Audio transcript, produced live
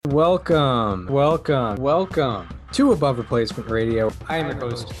welcome to Above Replacement Radio. I am your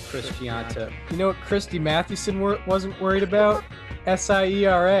host, Chris Gianta. You know what Christy Mathewson wasn't worried about?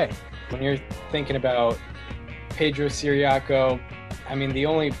 SIERA. When you're thinking about Pedro Ciriaco, I mean, the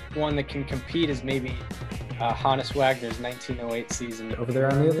only one that can compete is maybe Hannes Wagner's 1908 season. Over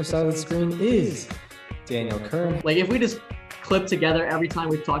there on the other side of the screen is Daniel Curran. Like, if we just clip together every time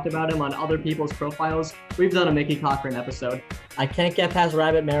we've talked about him on other people's profiles, we've done a Mickey Cochran episode. I can't get past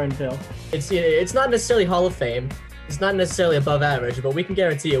Rabbit Marinville. It's not necessarily Hall of Fame. It's not necessarily above average, but we can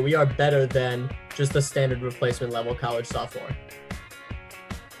guarantee you we are better than just the standard replacement level college sophomore.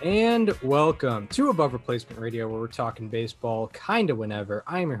 And welcome to Above Replacement Radio, where we're talking baseball kind of whenever.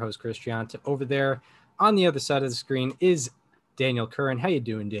 I am your host, Chris Gianta. Over there on the other side of the screen is Daniel Curran. How you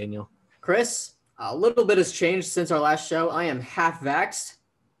doing, Daniel? Chris, a little bit has changed since our last show. I am half vaxxed.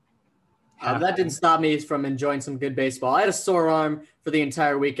 That didn't stop me from enjoying some good baseball. I had a sore arm for the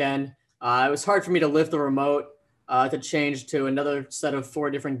entire weekend. It was hard for me to lift the remote to change to another set of 4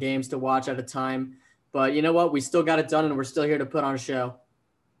 different games to watch at a time. But you know what? We still got it done, and we're still here to put on a show.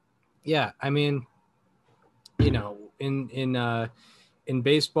 Yeah, I mean, you know, in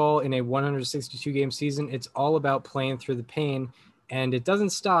baseball, in a 162-game season, it's all about playing through the pain, and it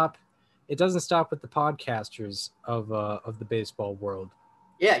doesn't stop. It doesn't stop with the podcasters of the baseball world.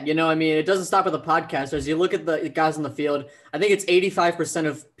 Yeah, you know, I mean, it doesn't stop with the podcasters. You look at the guys on the field. I think it's 85%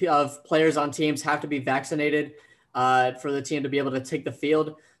 of players on teams have to be vaccinated for the team to be able to take the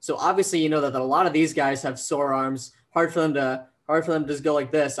field. So obviously, you know that a lot of these guys have sore arms. Hard for them to just go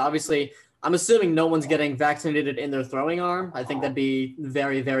like this. Obviously, I'm assuming no one's getting vaccinated in their throwing arm. I think that'd be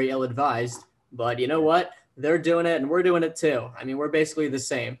very, very ill-advised. But you know what? They're doing it, and we're doing it too. I mean, we're basically the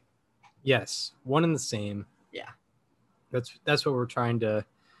same. Yes, one and the same. Yeah, that's what we're trying to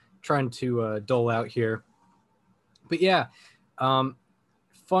dole out here. But yeah,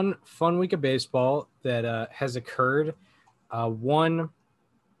 fun week of baseball that has occurred. One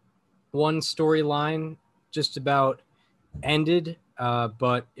storyline just about ended,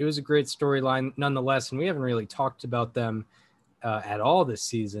 but it was a great storyline nonetheless, and we haven't really talked about them at all this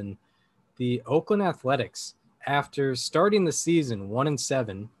season. The Oakland Athletics, after starting the season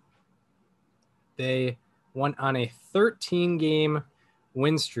 1-7, they went on a 13-game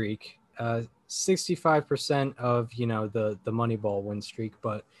win streak, 65% of, you know, the Moneyball win streak,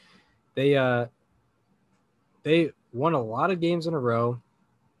 but they won a lot of games in a row,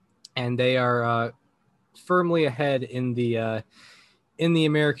 and they are firmly ahead in the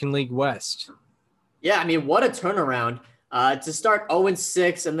American League West. Yeah, I mean, what a turnaround to start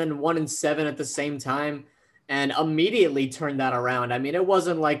 0-6 and then 1-7 at the same time, and immediately turn that around. I mean, it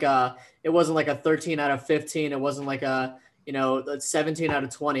wasn't like a 13 out of 15. It wasn't like a 17 out of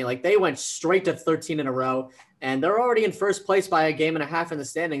 20. Like, they went straight to 13 in a row, and they're already in first place by a game and a half in the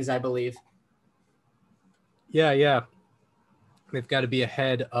standings, I believe. Yeah. They've got to be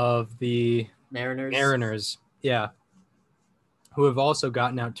ahead of the Mariners. Yeah. Who have also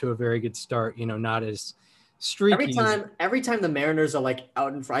gotten out to a very good start, you know, not as streaky. Every time the Mariners are like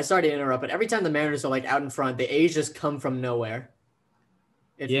out in front, I sorry to interrupt, but every time the Mariners are like out in front, the A's just come from nowhere.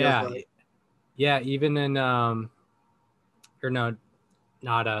 Yeah. Even in, not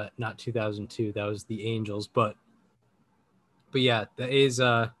 2002. That was the Angels, but yeah, the A's.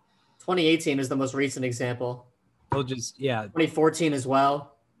 2018 is the most recent example. They'll just 2014 as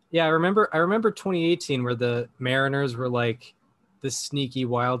well. Yeah, I remember 2018 where the Mariners were like the sneaky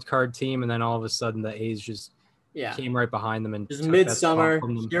wild card team, and then all of a sudden the A's just came right behind them and just midsummer.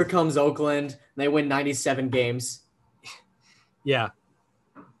 Here comes Oakland. And they win 97 games. Yeah,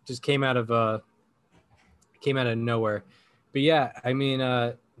 just came out of nowhere. But yeah, I mean,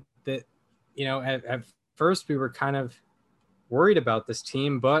 at first we were kind of worried about this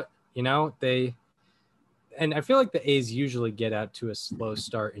team, but you know, and I feel like the A's usually get out to a slow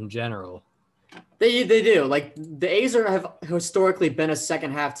start in general. They do. Like, the A's have historically been a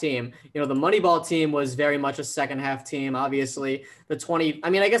second half team. You know, the Moneyball team was very much a second half team. Obviously, I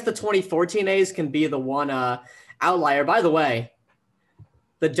guess the 2014 A's can be the one outlier. By the way,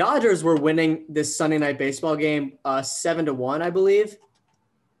 the Dodgers were winning this Sunday night baseball game 7-1, I believe.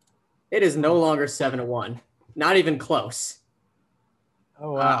 It is no longer 7-1. Not even close.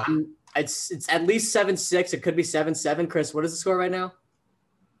 Oh, wow. It's at least 7-6. It could be 7-7. Chris, what is the score right now?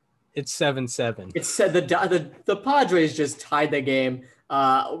 It's 7-7. It said the Padres just tied the game.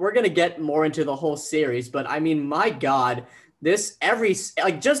 We're gonna get more into the whole series, but I mean, my God, just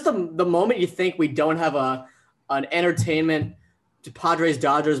the moment you think we don't have an entertainment Padres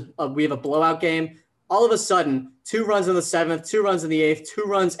Dodgers, we have a blowout game. All of a sudden, 2 runs in the 7th, 2 runs in the 8th, 2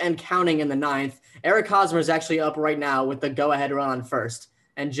 runs and counting in the 9th. Eric Hosmer is actually up right now with the go-ahead run on first.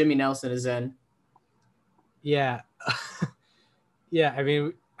 and Jimmy Nelson is in. Yeah. Yeah. I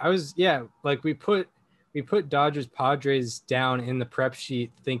mean, like we put Dodgers Padres down in the prep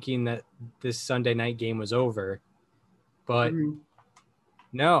sheet thinking that this Sunday night game was over, but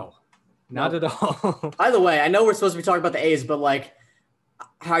no, not at all. By the way, I know we're supposed to be talking about the A's, but like,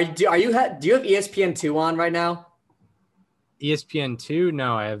 do you have ESPN2 on right now? ESPN2?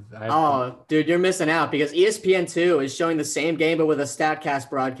 No, I have. Oh, dude, you're missing out because ESPN2 is showing the same game but with a StatCast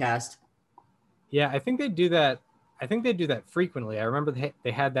broadcast. Yeah, I think they do that. I think they do that frequently. I remember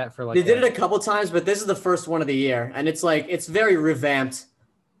they had that for like. They did it a couple times, but this is the first one of the year, and it's like it's very revamped.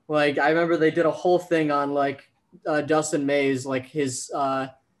 Like I remember they did a whole thing on like Dustin May's like his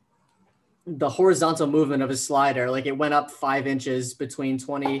the horizontal movement of his slider. Like it went up 5 inches between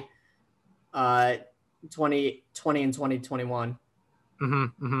 2020 and 2021.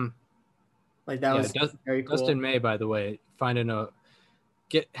 Like that was very cool. Dustin May, by the way, having a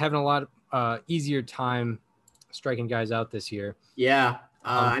lot easier time striking guys out this year. Yeah.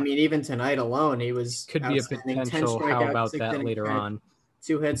 I mean, even tonight alone, he could be a potential. How about that later on?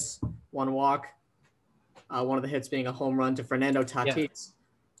 2 hits, 1 walk. One of the hits being a home run to Fernando Tatis. Yeah.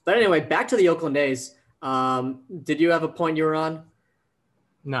 But anyway, back to the Oakland A's. Did you have a point you were on?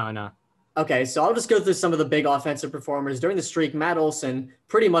 No. Okay, so I'll just go through some of the big offensive performers. During the streak, Matt Olson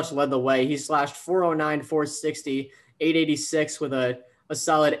pretty much led the way. He slashed 409, 460, 886 with a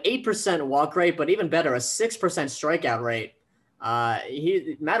solid 8% walk rate, but even better, a 6% strikeout rate.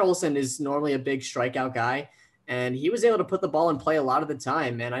 Matt Olson is normally a big strikeout guy, and he was able to put the ball in play a lot of the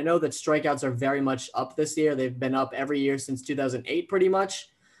time. And I know that strikeouts are very much up this year. They've been up every year since 2008 pretty much.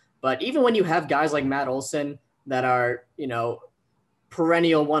 But even when you have guys like Matt Olson that are,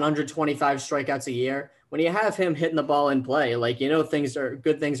 perennial 125 strikeouts a year, when you have him hitting the ball in play, like, good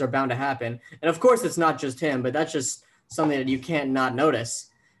things are bound to happen. And of course, it's not just him, but that's just something that you can't not notice.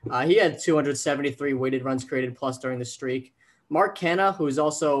 He had 273 weighted runs created plus during the streak. Mark Canha, who is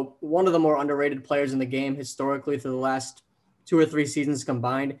also one of the more underrated players in the game historically for the last 2 or 3 seasons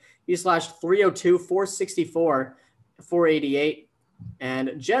combined, he slashed 302, 464, 488.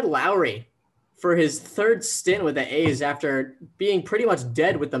 And Jed Lowry, for his third stint with the A's after being pretty much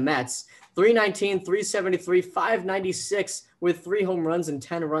dead with the Mets, 319, 373, 596 with 3 home runs and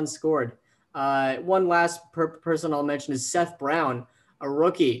 10 runs scored. One last person I'll mention is Seth Brown, a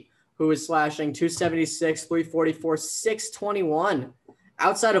rookie who is slashing 276, 344, 621.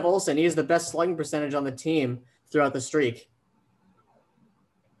 Outside of Olson, he is the best slugging percentage on the team throughout the streak.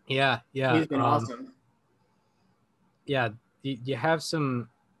 Yeah. He's been awesome. Yeah, you have some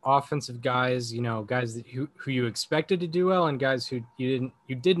offensive guys, guys who you expected to do well and guys who you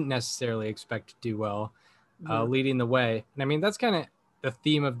didn't necessarily expect to do well, leading the way. And I mean, that's kind of the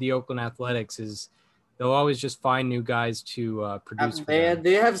theme of the Oakland Athletics is they'll always just find new guys to produce.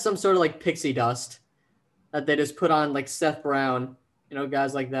 They have some sort of like pixie dust that they just put on like Seth Brown,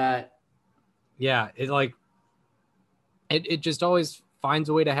 guys like that. Yeah, it just always finds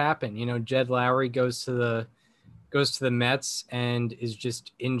a way to happen. Jed Lowry goes to the Mets and is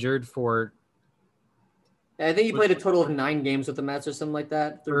just injured for. I think he played a total of 9 games with the Mets or something like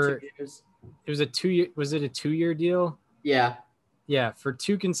that through 2 years. It was a 2-year. Was it a 2-year deal? Yeah. Yeah, for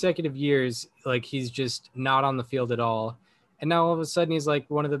 2 consecutive years, like he's just not on the field at all, and now all of a sudden he's like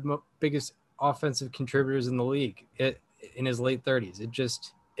one of the biggest offensive contributors in the league in his late 30s.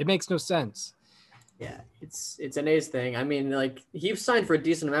 It makes no sense. Yeah, it's an A's thing. I mean, like he signed for a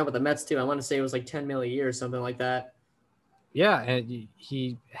decent amount with the Mets too. I want to say it was like $10 million a year or something like that. Yeah, and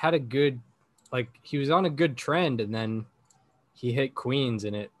he had he was on a good trend, and then he hit Queens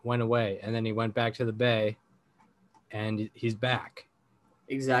and it went away, and then he went back to the Bay, and he's back.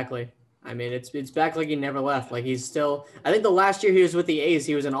 Exactly. I mean, it's back like he never left. Like he's still. I think the last year he was with the A's,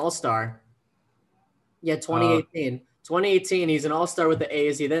 he was an All-Star. Yeah, 2018. 2018, he's an All-Star with the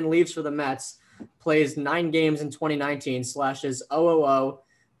A's. He then leaves for the Mets. Plays 9 games in 2019, slashes 000,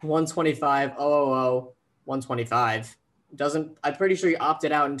 125, 000, 125. I'm pretty sure he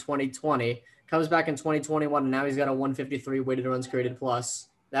opted out in 2020. Comes back in 2021, and now he's got a 153 weighted runs created plus.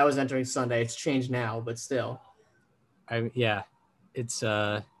 That was entering Sunday. It's changed now, but still. It's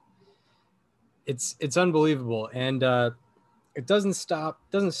unbelievable, and it doesn't stop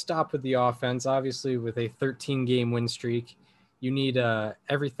with the offense. Obviously, with a 13-game win streak, you need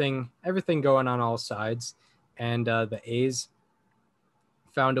everything going on all sides, and the A's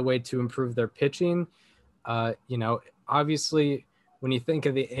found a way to improve their pitching. Obviously, when you think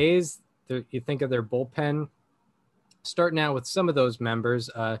of the A's, you think of their bullpen. Starting out with some of those members,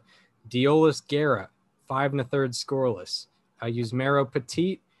 Deolis Guerra, 5 1/3 scoreless. Yusmeiro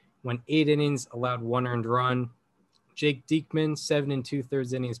Petit went 8 innings, allowed 1 earned run. Jake Diekman, 7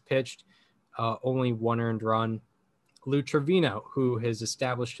 2/3 innings pitched, only 1 earned run. Lou Trevino, who has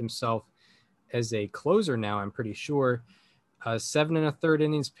established himself as a closer now, I'm pretty sure, 7 1/3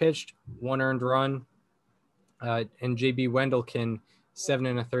 innings pitched, 1 earned run. And JB Wendelken, 7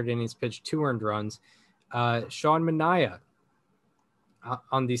 1/3 innings pitched, 2 earned runs. Sean Manaea,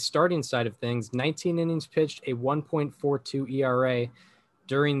 on the starting side of things, 19 innings pitched, a 1.42 ERA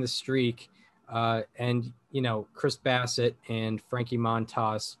during the streak. And, Chris Bassett and Frankie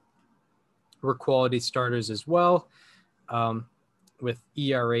Montas were quality starters as well, with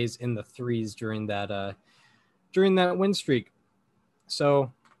ERAs in the 3s during that win streak.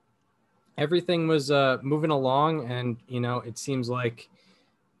 So everything was moving along, and, it seems like,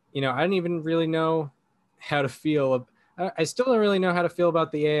 I don't even really know how to feel. I still don't really know how to feel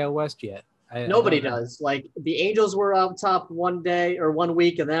about the AL West yet. Nobody does. Like, the Angels were up top one day or 1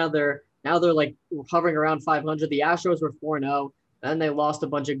 week, and now they're like hovering around 500. The Astros were 4-0, then they lost a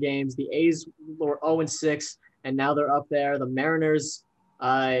bunch of games. The A's were 0-6, and now they're up there. The Mariners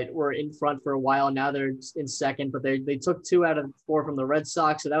were in front for a while, and now they're in second, but they took 2 out of 4 from the Red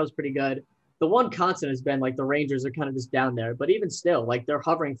Sox, so that was pretty good. The one constant has been, like, the Rangers are kind of just down there, but even still, like, they're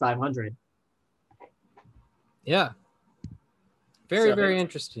hovering 500. Yeah. Very, very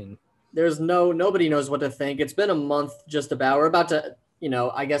interesting. There's nobody knows what to think. It's been a month just about. We're about to,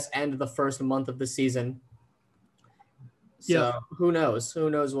 I guess, end the first month of the season. So yeah. Who knows? Who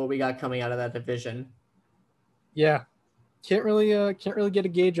knows what we got coming out of that division? Yeah. Can't really get a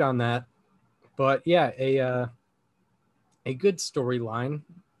gauge on that. But yeah, a good storyline.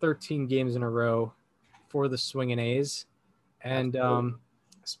 13 games in a row for the Swingin' A's. And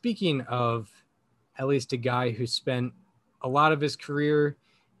speaking of at least a guy who spent a lot of his career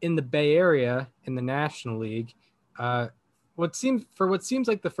in the Bay Area in the National League, what seems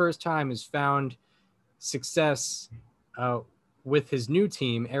like the first time has found success with his new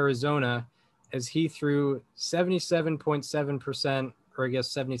team, Arizona, as he threw 77.7%, or I guess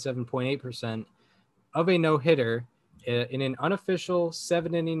 77.8% of a no-hitter in an unofficial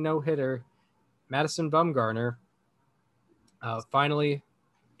 7-inning no-hitter. Madison Bumgarner finally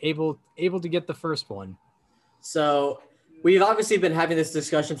able to get the first one. So we've obviously been having this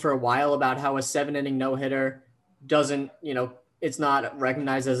discussion for a while about how a 7-inning no-hitter doesn't, it's not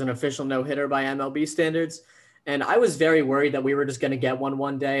recognized as an official no-hitter by MLB standards. And I was very worried that we were just going to get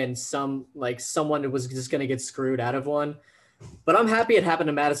one day and someone was just going to get screwed out of one. But I'm happy it happened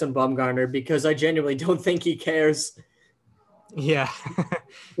to Madison Bumgarner, because I genuinely don't think he cares. Yeah.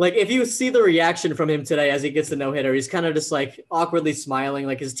 Like, if you see the reaction from him today as he gets the no-hitter, he's kind of just like awkwardly smiling,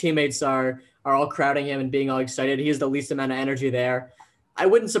 like his teammates are all crowding him and being all excited. He has the least amount of energy there. It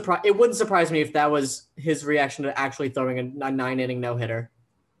wouldn't surprise me if that was his reaction to actually throwing a 9-inning no-hitter.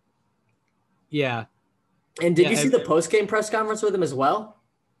 Yeah. And did you see the post-game press conference with him as well?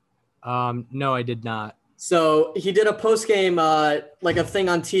 No, I did not. So he did a post-game, like a thing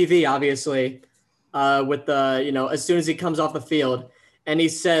on TV, obviously, with the, as soon as he comes off the field. And he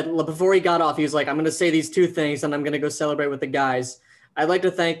said, before he got off, he was like, I'm going to say these 2 things and I'm going to go celebrate with the guys. I'd like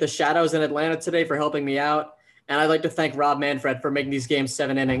to thank the Shadows in Atlanta today for helping me out. And I'd like to thank Rob Manfred for making these games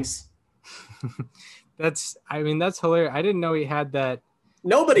 7 innings. That's hilarious. I didn't know he had that.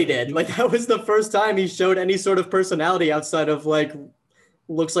 Nobody did. Like, that was the first time he showed any sort of personality outside of, like,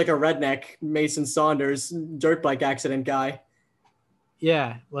 looks like a redneck Mason Saunders dirt bike accident guy.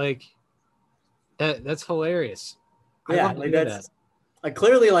 Yeah, like that's hilarious. Yeah, like that's like,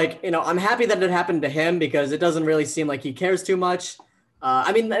 clearly, like, I'm happy that it happened to him, because it doesn't really seem like he cares too much.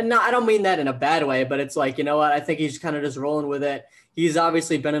 I mean, no, I don't mean that in a bad way, but it's like, what? I think he's kind of just rolling with it. He's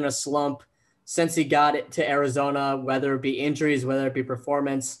obviously been in a slump since he got it to Arizona, whether it be injuries, whether it be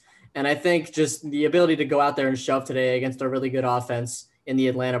performance. And I think just the ability to go out there and shove today against a really good offense in the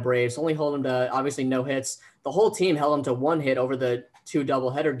Atlanta Braves, only hold him to obviously no hits. The whole team held him to 1 hit over the 2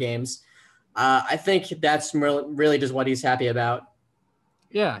 doubleheader games. I think that's really just what he's happy about.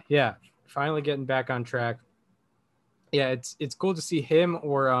 Yeah. Finally getting back on track. Yeah, it's cool to see him,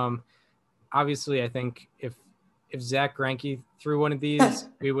 or obviously I think if Zach Greinke threw one of these,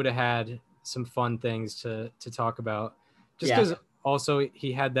 we would have had some fun things to talk about. Just because also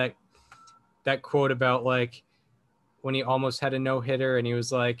he had that quote about, like, when he almost had a no-hitter and he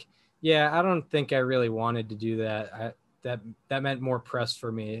was like, yeah, I don't think I really wanted to do that. That meant more press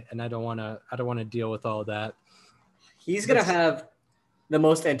for me, and I don't want to deal with all that. He's going to have the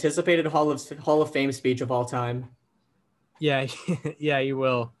most anticipated Hall of Fame speech of all time. Yeah, yeah, he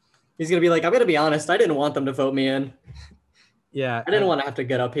will. He's going to be like, I'm going to be honest, I didn't want them to vote me in. Yeah. I didn't want to have to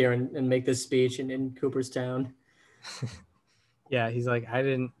get up here and make this speech in Cooperstown. Yeah, he's like, I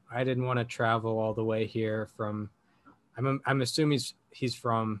didn't want to travel all the way here from I'm assuming he's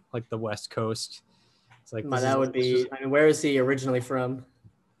from like the West Coast. It's like That would be. I mean, where is he originally from?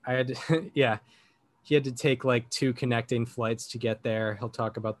 I had to, yeah, he had to take like 2 connecting flights to get there. He'll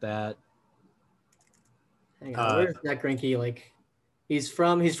talk about that. Hang on, where's Zach Greinke? Like, he's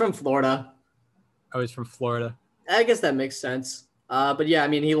from Florida. Oh, he's from Florida. I guess that makes sense. But yeah, I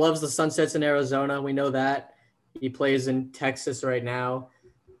mean, he loves the sunsets in Arizona. We know that. He plays in Texas right now.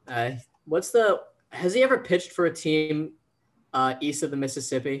 Has he ever pitched for a team east of the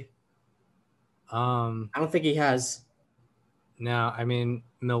Mississippi? I don't think he has. No, I mean,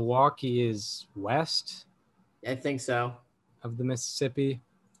 Milwaukee is west I think so. of the Mississippi.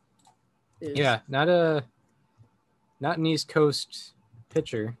 Yeah, not an East Coast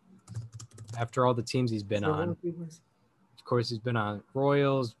pitcher after all the teams he's been on. Of course, he's been on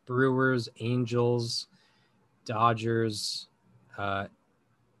Royals, Brewers, Angels, Dodgers,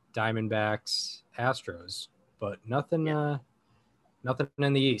 Diamondbacks, Astros, but nothing in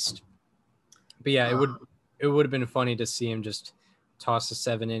the East. But yeah, it would have been funny to see him just toss a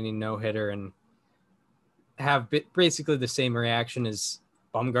 7-inning no-hitter and have basically the same reaction as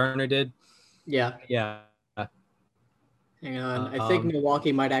Bumgarner did. Yeah. Yeah. Hang on. I think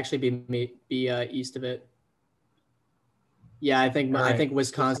Milwaukee might actually be east of it. Yeah, I think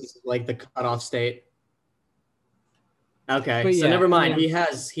Wisconsin is like the cutoff state. Okay, but so never mind. He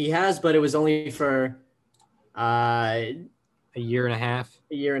has, but it was only for a year and a half.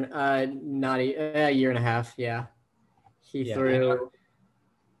 A year and a half. Yeah, he threw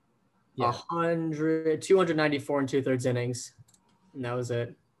 294 and 2/3 innings, and that was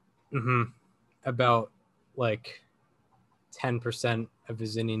it. Mm-hmm. About like 10% of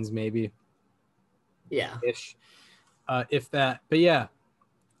his innings, maybe. Yeah. Ish. If that. But yeah.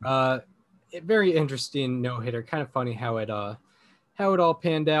 Very interesting no-hitter. Kind of funny how it all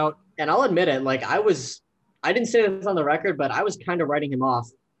panned out. And I'll admit it, like I didn't say this on the record, but I was kind of writing him off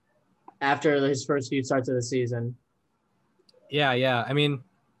after his first few starts of the season. Yeah. I mean,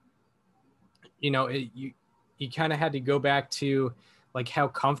 you kind of had to go back to like how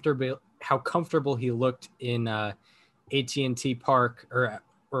comfortable he looked in AT&T Park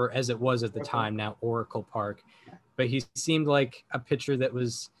or as it was at the time, now Oracle Park. But he seemed like a pitcher that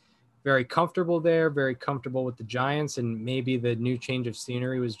was very comfortable there, very comfortable with the Giants, and maybe the new change of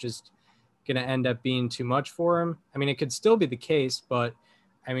scenery was just going to end up being too much for him. I mean, it could still be the case, but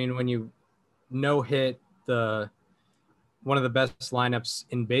I mean, when you no-hit one of the best lineups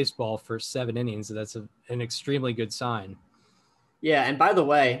in baseball for 7 innings, that's an extremely good sign. Yeah, and by the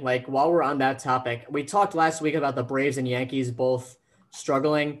way, like while we're on that topic, we talked last week about the Braves and Yankees both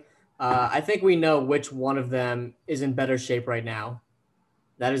struggling. I think we know which one of them is in better shape right now.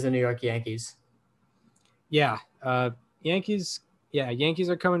 That is the New York Yankees. Yeah, Yankees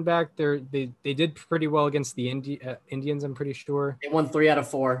are coming back. They did pretty well against the Indians, I'm pretty sure. They won 3 out of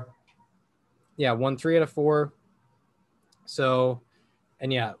 4. Yeah, won 3 out of 4. So,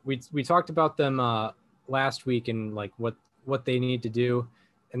 and yeah, we talked about them last week and like what they need to do,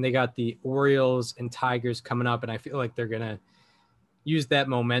 and they got the Orioles and Tigers coming up, and I feel like they're gonna use that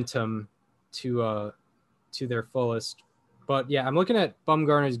momentum to their fullest. But yeah, I'm looking at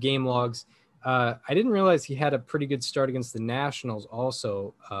Bumgarner's game logs. I didn't realize he had a pretty good start against the Nationals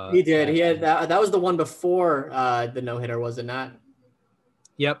also. He did. He had that was the one before the no-hitter, was it not?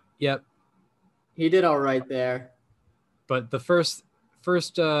 Yep. He did all right there. But the first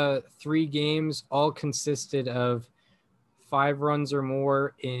 3 games all consisted of 5 runs or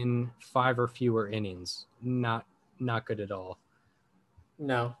more in 5 or fewer innings. Not good at all.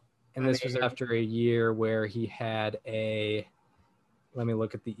 No. And this was after a year where he had let me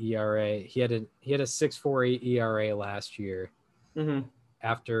look at the ERA. He had a 6.48 ERA last year. Mm-hmm.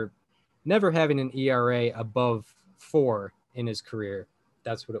 After never having an ERA above 4 in his career.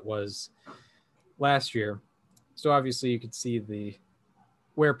 That's what it was last year. So obviously you could see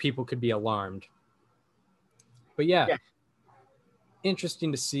where people could be alarmed. But yeah.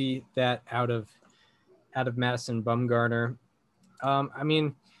 Interesting to see that out of Madison Bumgarner. I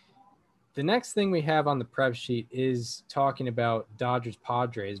mean, the next thing we have on the prep sheet is talking about Dodgers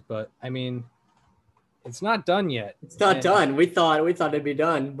Padres, but I mean, it's not done yet. It's not done. We thought it'd be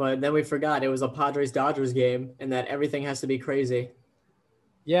done, but then we forgot it was a Padres Dodgers game and that everything has to be crazy.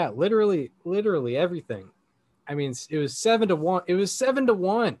 Yeah, literally everything. I mean, it was 7-1. It was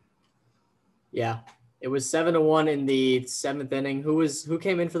 7-1. Yeah. It was 7-1 in the 7th inning. Who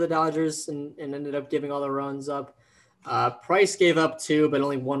came in for the Dodgers and ended up giving all the runs up? Price gave up 2, but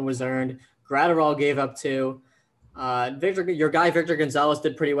only 1 was earned. Gratterall gave up 2. Your guy Victor Gonzalez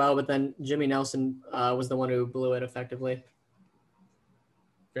did pretty well, but then Jimmy Nelson was the one who blew it effectively.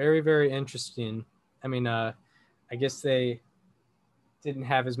 Very, very interesting. I mean, I I guess they didn't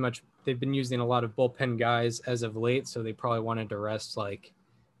have as much. They've been using a lot of bullpen guys as of late, so they probably wanted to rest like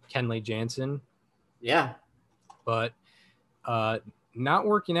Kenley Jansen. Yeah. But not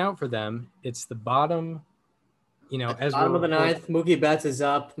working out for them. It's the bottom, as bottom of the ninth. Mookie Betts is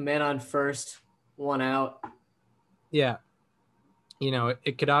up, man on first, 1 out. Yeah.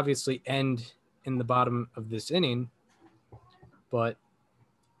 It could obviously end in the bottom of this inning, but,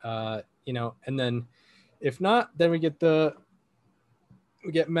 and then if not, then we get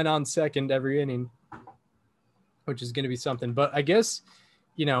men on second every inning, which is going to be something. But I guess,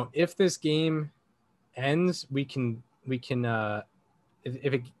 if this game ends, we can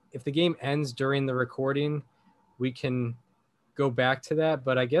if the game ends during the recording, we can go back to that.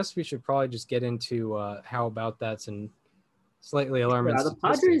 But I guess we should probably just get into how about that's and slightly alarming. Are the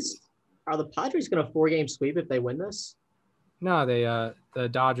Padres going to 4-game sweep if they win this? No, the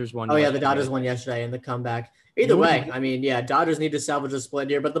Dodgers won. Oh yeah, the Dodgers won yesterday in the comeback. Either way, I mean, yeah, Dodgers need to salvage a split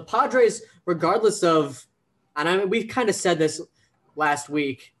here, but the Padres, regardless of, and I mean, we kind of said this last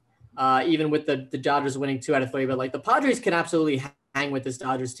week, even with the Dodgers winning 2 out of 3, but like the Padres can absolutely hang with this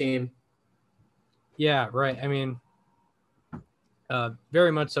Dodgers team. Yeah, right. I mean,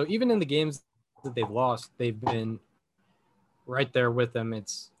 very much so. Even in the games that they've lost, they've been right there with them.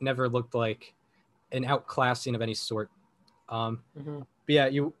 It's never looked like an outclassing of any sort. But yeah,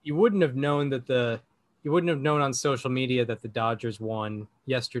 you wouldn't have known on social media that the Dodgers won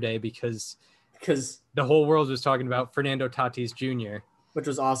yesterday because the whole world was talking about Fernando Tatis Jr., which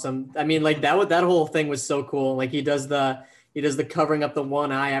was awesome. I mean, like that whole thing was so cool. Like he does the covering up the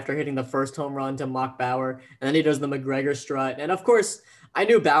one eye after hitting the first home run to mock Bauer, and then he does the McGregor strut. And of course, I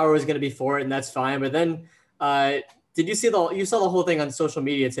knew Bauer was going to be for it, and that's fine. But then, you saw the whole thing on social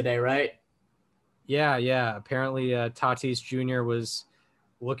media today, right? Yeah. Apparently, Tatis Jr. was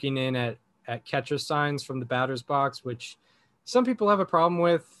looking in at catcher signs from the batter's box, which some people have a problem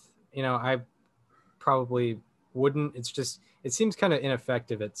with. I probably wouldn't. It's just, it seems kind of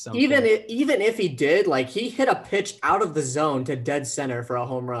ineffective at some even if he did, like he hit a pitch out of the zone to dead center for a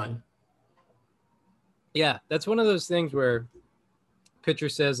home run. Yeah, that's one of those things where pitcher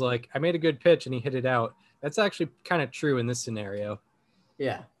says like, I made a good pitch and he hit it out. That's actually kind of true in this scenario.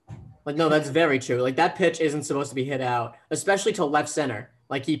 Yeah. Like, no, that's very true. Like that pitch isn't supposed to be hit out, especially to left center.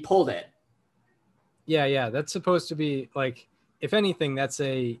 Like he pulled it. Yeah. That's supposed to be like, if anything, that's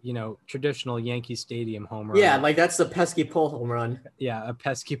a, traditional Yankee Stadium home run. Yeah, like that's the pesky pull home run. Yeah, a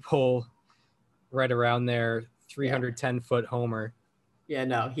pesky pull right around there, 310-foot homer. Yeah,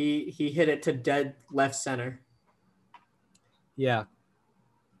 no, he hit it to dead left center. Yeah.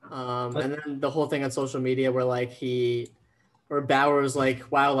 And then the whole thing on social media where Bauer was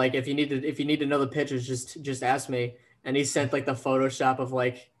like, wow, like if you need to know the pitches, just ask me. And he sent like the Photoshop of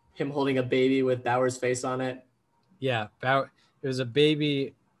like him holding a baby with Bauer's face on it. Yeah, it was a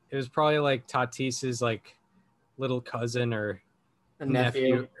baby. It was probably like Tatis's like little cousin or a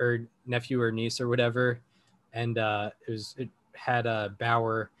nephew or niece or whatever. And it had a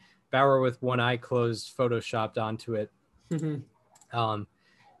Bauer with one eye closed photoshopped onto it.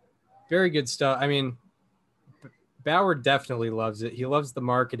 Very good stuff. I mean, Bauer definitely loves it. He loves the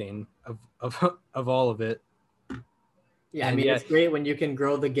marketing of all of it. Yeah, I mean, it's great when you can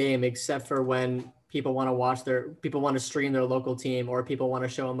grow the game, except for when people want to stream their local team or people want to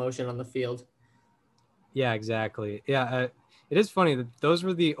show emotion on the field. Yeah, exactly. Yeah, it is funny that those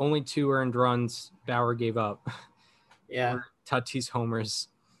were the only 2 earned runs Bauer gave up. Yeah. Tatis homers.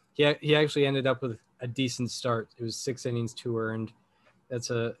 He actually ended up with a decent start. It was 6 innings, 2 earned.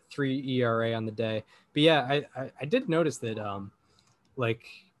 That's a 3 ERA on the day. But yeah, I did notice that like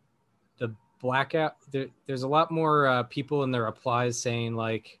the blackout, there's a lot more people in their replies saying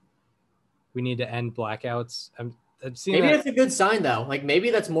like, we need to end blackouts. I'm seeing maybe that's a good sign though. Like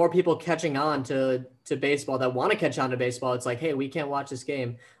maybe that's more people catching on to baseball that want to catch on to baseball. It's like, hey, we can't watch this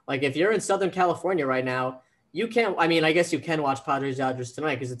game. Like if you're in Southern California right now, you can't. I mean, I guess you can watch Padres Dodgers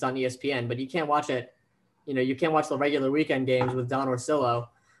tonight because it's on ESPN, but you can't watch it. You can't watch the regular weekend games with Don Orsillo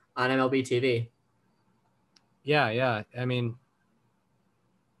on MLB TV. Yeah. I mean,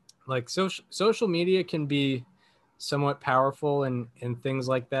 like social media can be somewhat powerful and things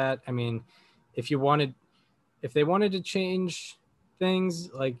like that. I mean, if they wanted to change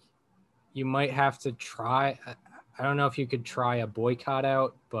things, like you might have to try. I don't know if you could try a boycott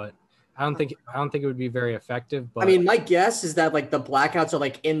out, but I don't think it would be very effective. But I mean, my guess is that like the blackouts are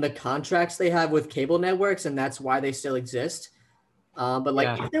like in the contracts they have with cable networks, and that's why they still exist. But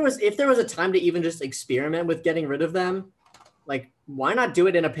like if there was a time to even just experiment with getting rid of them, like why not do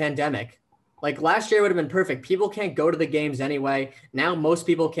it in a pandemic? Like last year would have been perfect. People can't go to the games anyway. Now most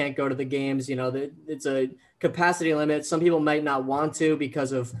people can't go to the games. It's a capacity limit. Some people might not want to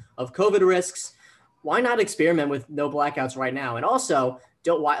because of COVID risks. Why not experiment with no blackouts right now? And also,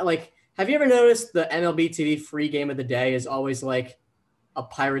 have you ever noticed the MLB TV free game of the day is always like a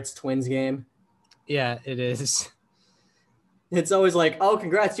Pirates Twins game? Yeah, it is. It's always like, oh,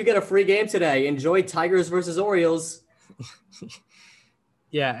 congrats, you get a free game today. Enjoy Tigers versus Orioles.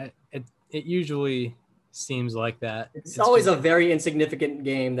 Yeah, it usually seems like that. It's always a very insignificant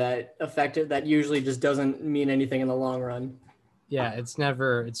game that usually just doesn't mean anything in the long run. Yeah, it's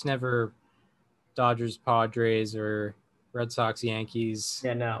never Dodgers, Padres, or Red Sox, Yankees.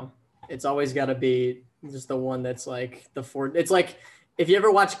 Yeah, no. It's always got to be just the one that's like it's like if you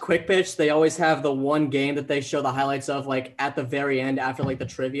ever watch Quick Pitch, they always have the one game that they show the highlights of like at the very end after like the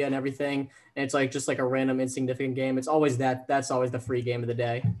trivia and everything. And it's like just like a random insignificant game. It's always that's always the free game of the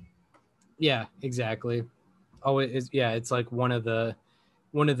day. Yeah, exactly. Always, yeah. It's like one of the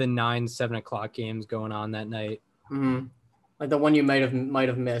 7 o'clock games going on that night. Mm-hmm. Like the one you might have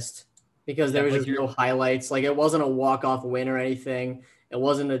missed because there was just no highlights. Like it wasn't a walk-off win or anything. It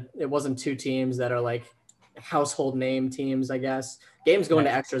wasn't two teams that are like household name teams, I guess. Game's going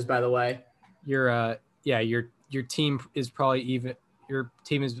to extras, by the way. Your team is probably your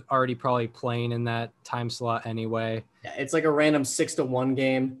team is already probably playing in that time slot anyway. Yeah, it's like a random 6-1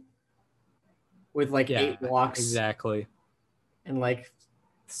 game with like 8 walks. Exactly. And like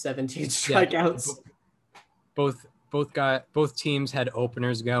 17 strikeouts. Yeah. Both teams had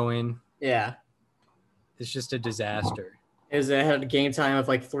openers going. Yeah. It's just a disaster. It had a game time of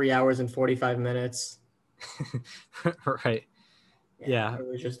like 3 hours and 45 minutes. Right. Yeah. It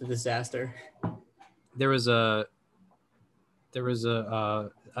was just a disaster. There was a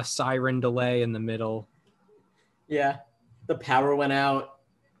siren delay in the middle. Yeah. The power went out.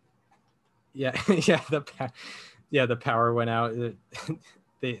 Yeah. The power went out.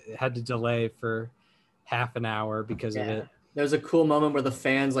 They had to delay for half an hour because of it. There was a cool moment where the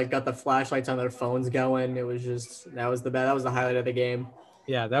fans like got the flashlights on their phones going. It was just that was the highlight of the game.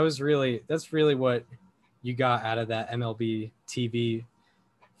 Yeah, that's really what you got out of that MLB TV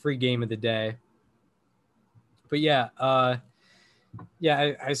free game of the day. But yeah, I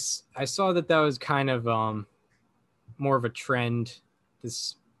saw that was kind of more of a trend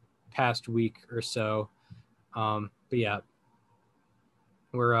this past week or so. But yeah,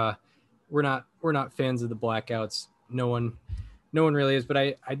 we're not fans of the blackouts. No one really is. But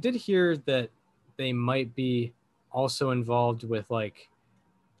I did hear that they might be also involved with like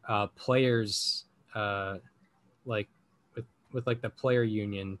players like with like the player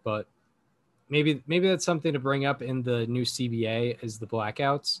union, but maybe that's something to bring up in the new CBA is the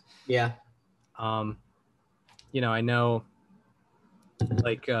blackouts. Yeah. I know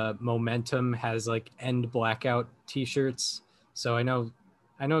like Momentum has like end blackout t-shirts. So I know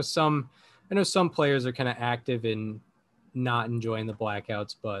some players are kind of active in not enjoying the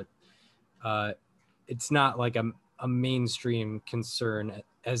blackouts, but it's not like a mainstream concern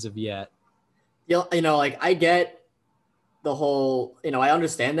as of yet. Yeah, like I get the whole, I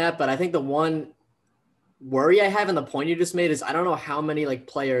understand that, but I think the one worry I have and the point you just made is I don't know how many like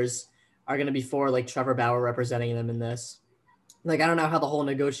players are going to be for like Trevor Bauer representing them in this. Like, I don't know how the whole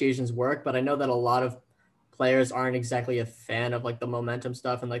negotiations work, but I know that a lot of players aren't exactly a fan of like the Momentum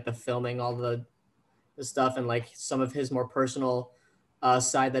stuff and like the filming, all the stuff and like some of his more personal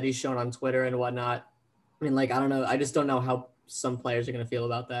side that he's shown on Twitter and whatnot. I mean, like, I don't know. I just don't know how some players are going to feel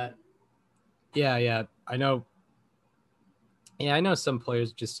about that. Yeah. I know some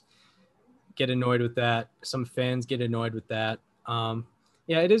players just get annoyed with that. Some fans get annoyed with that.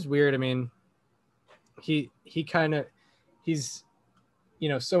 It is weird. I mean, he's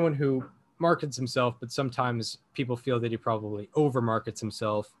someone who markets himself, but sometimes people feel that he probably over markets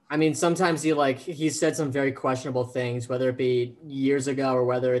himself. I mean, sometimes he said some very questionable things, whether it be years ago or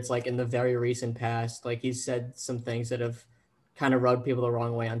whether it's like in the very recent past. Like he's said some things that have kind of rubbed people the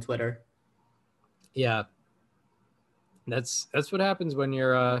wrong way on Twitter. Yeah. That's what happens when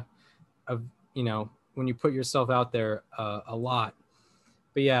you're when you put yourself out there a lot.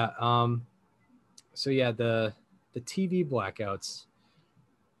 But yeah, the TV blackouts,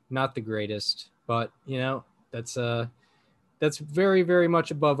 not the greatest, but that's very, very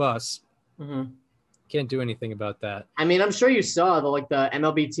much above us. Mm-hmm. Can't do anything about that. I mean, I'm sure you saw the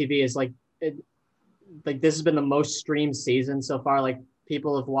MLB TV is like this has been the most streamed season so far. Like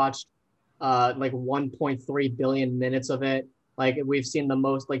people have watched like 1.3 billion minutes of it. Like we've seen the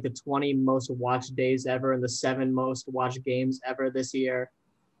most, like the 20 most watched days ever and the 7 most watched games ever this year.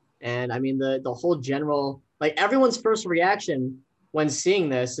 And I mean, the whole general, like everyone's first reaction when seeing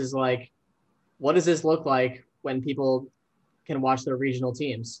this is like, what does this look like when people can watch their regional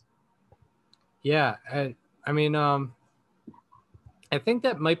teams? Yeah. I mean, I think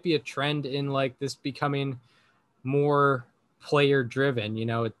that might be a trend in like this becoming more player driven.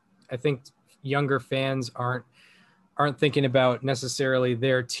 I think younger fans aren't thinking about necessarily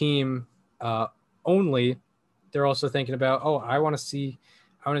their team only. They're also thinking about, oh, I want to see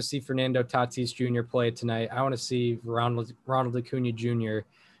Fernando Tatis Jr. play tonight. I want to see Ronald Acuna Jr.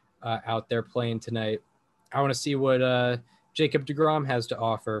 Out there playing tonight. I want to see what Jacob deGrom has to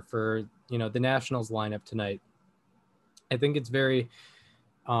offer for the Nationals lineup tonight. I think it's very.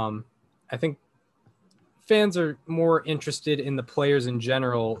 I think fans are more interested in the players in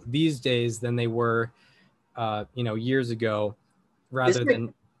general these days than they were, years ago, rather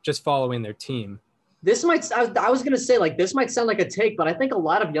than just following their team. This might, I was going to say, like, this might sound like a take, but I think a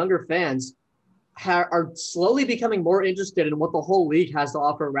lot of younger fans are slowly becoming more interested in what the whole league has to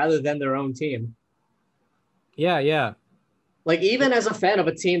offer rather than their own team. Yeah. Like, even as a fan of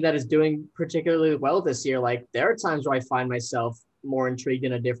a team that is doing particularly well this year, like, there are times where I find myself more intrigued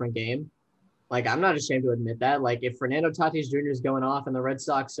in a different game. Like, I'm not ashamed to admit that. Like, if Fernando Tatis Jr. is going off and the Red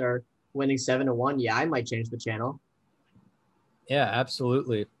Sox are winning 7-1, yeah, I might change the channel. Yeah,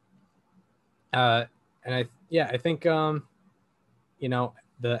 absolutely. And I think, the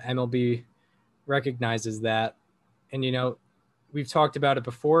MLB recognizes that. And, we've talked about it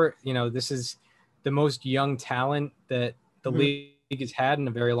before, this is the most young talent that the league has had in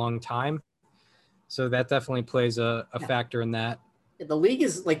a very long time. So that definitely plays a factor in that. The league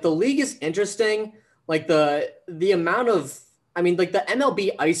is interesting. Like the amount of, I mean, like the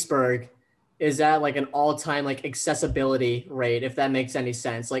MLB iceberg is at like an all-time like accessibility rate, if that makes any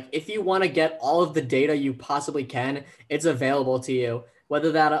sense. Like if you want to get all of the data you possibly can, it's available to you.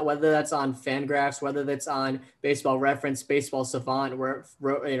 Whether that's on Fangraphs, whether that's on Baseball Reference, Baseball Savant,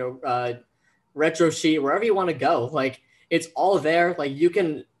 Retro Sheet, wherever you want to go, like it's all there. Like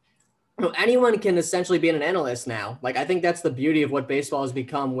anyone can essentially be an analyst now. Like I think that's the beauty of what baseball has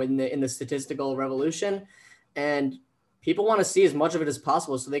become in the statistical revolution, and people want to see as much of it as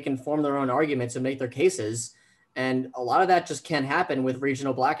possible so they can form their own arguments and make their cases. And a lot of that just can't happen with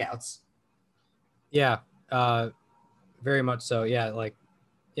regional blackouts. Yeah, very much so.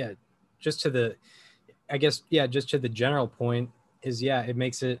 Just to the general point is, it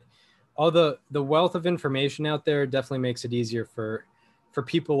makes it all the wealth of information out there definitely makes it easier for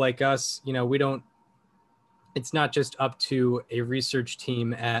people like us. It's not just up to a research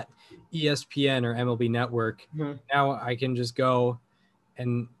team at ESPN or MLB Network. Mm-hmm. Now I can just go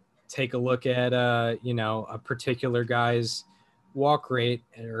and take a look at a particular guy's walk rate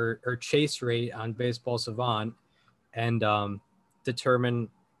or chase rate on Baseball Savant and determine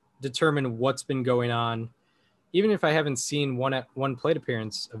what's been going on. Even if I haven't seen one plate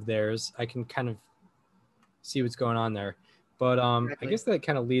appearance of theirs, I can kind of see what's going on there. But Exactly. I guess that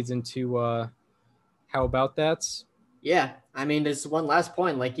kind of leads into how about that? Yeah, I mean, there's one last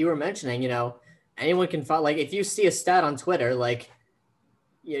point, like you were mentioning. Anyone can find. Like, if you see a stat on Twitter, like,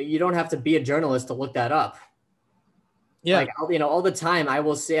 you don't have to be a journalist to look that up. Yeah, like all the time I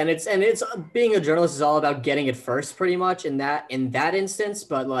will see, and it's being a journalist is all about getting it first, pretty much in that instance.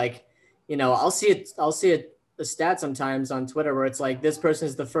 But like, I'll see a stat sometimes on Twitter where it's like this person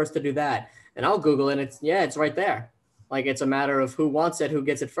is the first to do that, and I'll Google it, and it's right there. Like it's a matter of who wants it, who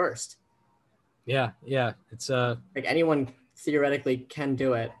gets it first. Yeah, it's like anyone theoretically can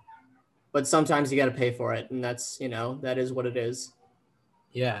do it, but sometimes you got to pay for it, and that's that is what it is.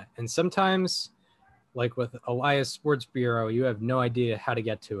 Yeah, and sometimes, like with Elias Sports Bureau, you have no idea how to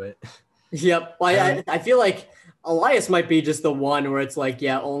get to it. Yep. Well, I feel like Elias might be just the one where it's like,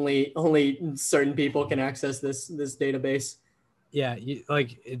 yeah, only certain people can access this database. Yeah,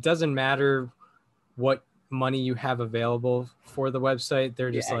 it doesn't matter what money you have available for the website.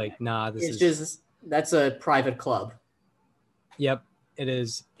 They're just like, nah, that's a private club. Yep, it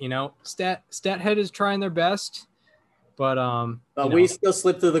is. StatHead is trying their best, but we still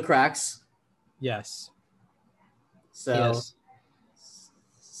slip through the cracks. Yes. So. Yes.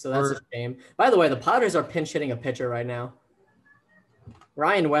 So that's a shame. By the way, the Padres are pinch hitting a pitcher right now.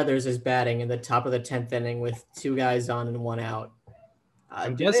 Ryan Weathers is batting in the top of the 10th inning with 2 guys on and 1 out.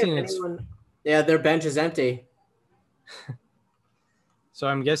 I'm guessing their bench is empty. So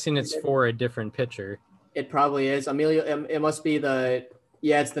I'm guessing it's for a different pitcher. It probably is. Emilio, it must be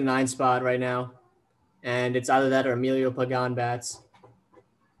it's the 9 spot right now. And it's either that or Emilio Pagan bats.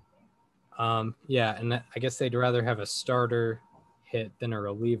 And I guess they'd rather have a starter hit than a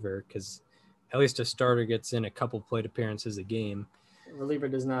reliever, because at least a starter gets in a couple plate appearances a game. A reliever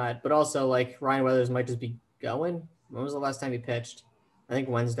does not. But also, like, Ryan Weathers might just be going. When was the last time he pitched? I think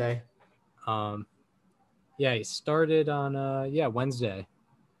Wednesday. He started on Wednesday.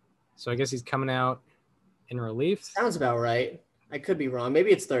 So I guess he's coming out in relief. Sounds about right. I could be wrong. Maybe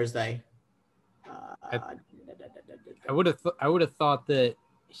it's Thursday. I would have thought that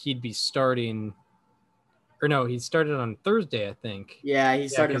he'd be starting, or no, he started on Thursday, I think. Yeah, he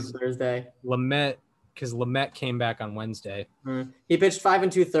started on Thursday. Lamet came back on Wednesday. He pitched 5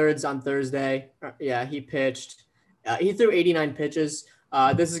 2/3 on Thursday. Yeah, he pitched. He threw 89 pitches.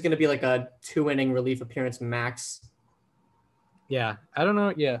 This is going to be like a 2-inning relief appearance max. Yeah, I don't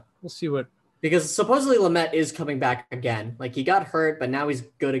know. Yeah, we'll see what. Because supposedly Lamet is coming back again. Like, he got hurt, but now he's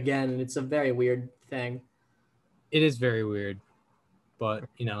good again, and it's a very weird thing. It is very weird, but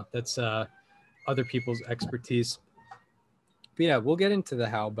that's other people's expertise. But yeah, we'll get into the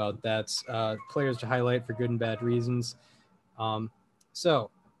how about that. Players to highlight for good and bad reasons.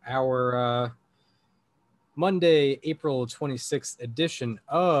 So our Monday, April 26th edition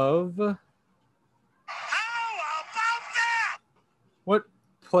of How About That? What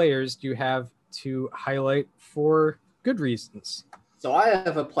players do you have to highlight for good reasons? So I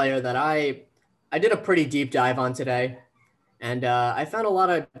have a player that I did a pretty deep dive on today, and I found a lot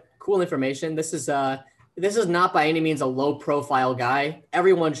of cool information. This is not by any means a low profile guy.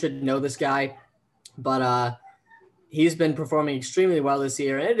 Everyone should know this guy, but he's been performing extremely well this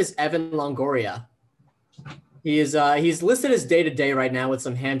year, and it is Evan Longoria. He's listed as day-to-day right now with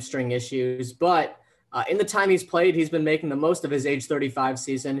some hamstring issues, but in the time he's played, he's been making the most of his age 35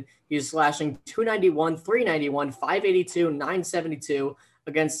 season. He's slashing 291, 391, 582, 972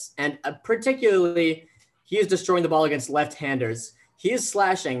 against, and particularly he is destroying the ball against left-handers. He is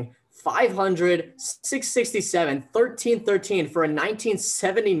slashing 500, 667, 1313 for a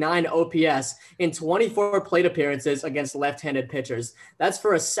 1979 OPS in 24 plate appearances against left-handed pitchers. That's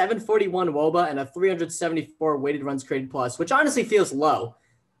for a 741 WOBA and a 374 weighted runs created plus, which honestly feels low.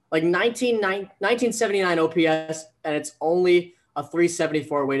 Like 1979 OPS, and it's only a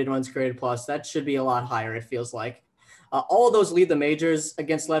 374 weighted runs created plus. That should be a lot higher, it feels like. All of those lead the majors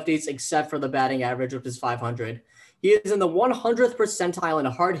against lefties except for the batting average, which is 500. He is in the 100th percentile in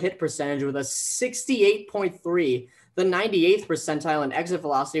hard hit percentage with a 68.3, the 98th percentile in exit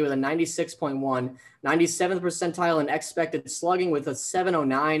velocity with a 96.1, 97th percentile in expected slugging with a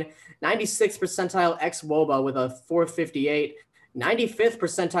 709, 96th percentile ex-WOBA with a 458, 95th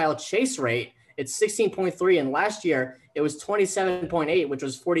percentile chase rate. It's 16.3, and last year it was 27.8, which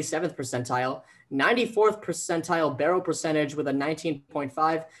was 47th percentile. 94th percentile barrel percentage with a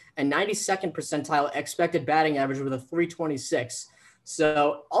 19.5, and 92nd percentile expected batting average with a 326.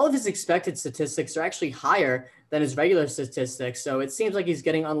 So all of his expected statistics are actually higher than his regular statistics. So it seems like he's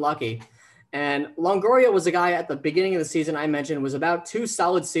getting unlucky. And Longoria was a guy at the beginning of the season I mentioned was about 2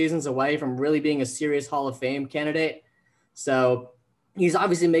 solid seasons away from really being a serious Hall of Fame candidate. So he's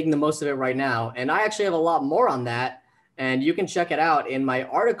obviously making the most of it right now. And I actually have a lot more on that. And you can check it out in my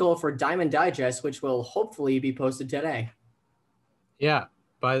article for Diamond Digest, which will hopefully be posted today. Yeah.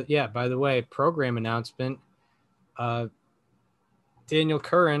 By the way, program announcement. Daniel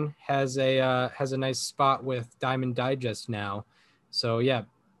Curran has a nice spot with Diamond Digest now. So yeah,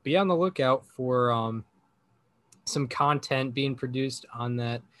 be on the lookout for some content being produced on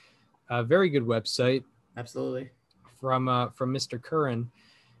that very good website. Absolutely. From Mr. Curran.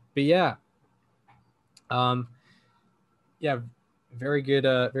 But yeah. Yeah, very good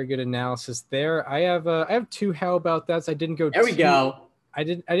analysis there. I have 2 how about that's. I didn't go There we go. I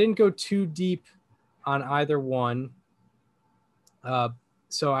didn't go too deep on either one.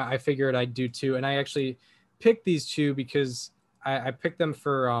 So I figured I'd do 2, and I actually picked these 2 because I picked them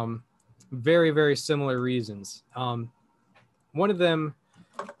for very, very similar reasons. One of them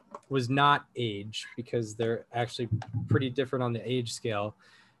was not age, because they're actually pretty different on the age scale,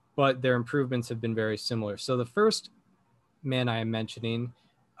 but their improvements have been very similar. So the first man I am mentioning,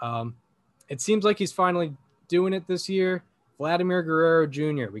 it seems like he's finally doing it this year. Vladimir Guerrero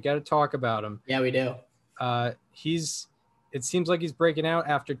Jr. We got to talk about him. Yeah, we do. It seems like he's breaking out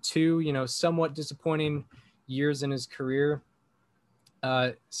after 2, somewhat disappointing years in his career.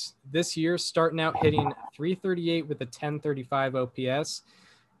 This year, starting out hitting 338 with a 1035 OPS,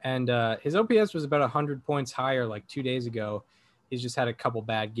 and his OPS was about 100 points higher like 2 days ago. He's just had a couple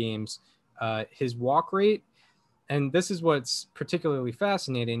bad games. His walk rate, and this is what's particularly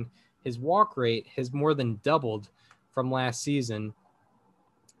fascinating, his walk rate has more than doubled from last season.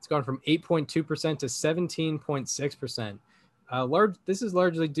 It's gone from 8.2% to 17.6%. This is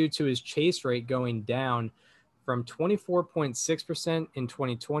largely due to his chase rate going down from 24.6% in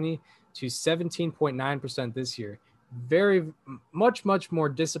 2020 to 17.9% this year. Very much more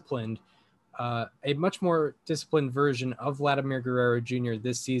disciplined, a much more disciplined version of Vladimir Guerrero Jr.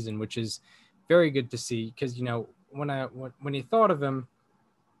 this season, which is very good to see, because when you thought of him,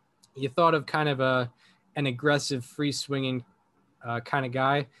 you thought of kind of an aggressive, free swinging kind of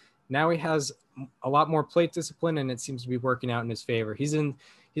guy. Now he has a lot more plate discipline, and it seems to be working out in his favor. He's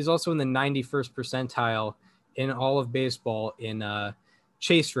also in the 91st percentile in all of baseball in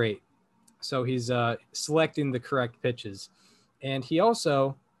chase rate. So he's selecting the correct pitches. And he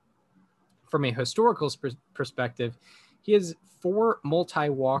also, from a historical perspective, he has 4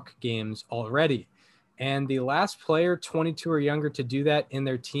 multi-walk games already. And the last player 22 or younger to do that in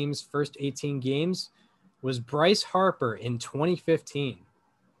their team's first 18 games was Bryce Harper in 2015.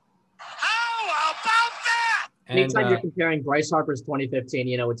 How about that? Anytime you're comparing Bryce Harper's 2015,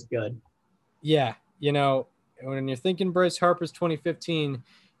 you know it's good. Yeah, when you're thinking Bryce Harper's 2015,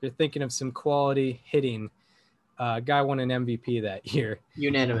 you're thinking of some quality hitting. Guy won an MVP that year.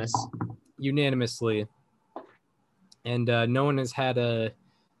 Unanimously. And no one has had a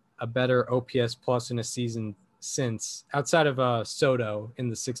better OPS plus in a season since, outside of Soto in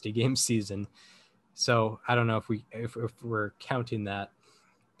the 60-game season. So I don't know if we're counting that,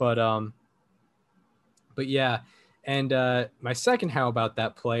 but yeah. And my second how about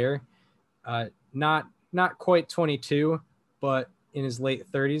that player, not quite 22, but in his late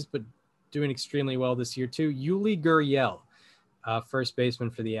 30s, but doing extremely well this year too. Yuli Gurriel, first baseman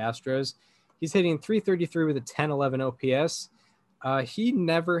for the Astros. He's hitting .333 with a 10-11 OPS. He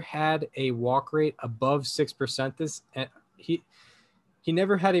never had a walk rate above 6%. He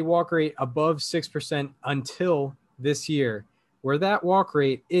never had a walk rate above 6% until this year, where that walk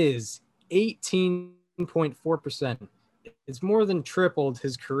rate is 18.4%. It's more than tripled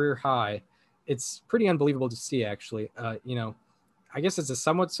his career high. It's pretty unbelievable to see, actually. I guess it's a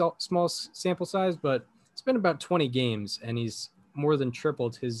somewhat small sample size, but it's been about 20 games, and he's more than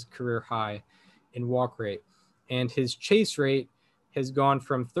tripled his career high in walk rate. And his chase rate has gone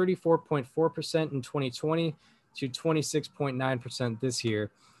from 34.4% in 2020 to 26.9% this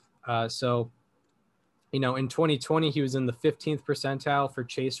year. So, in 2020, he was in the 15th percentile for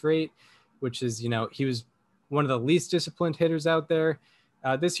chase rate, which is, he was one of the least disciplined hitters out there.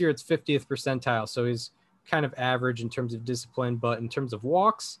 This year, it's 50th percentile. So he's kind of average in terms of discipline, but in terms of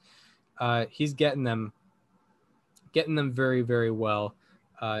walks, he's getting them very, very well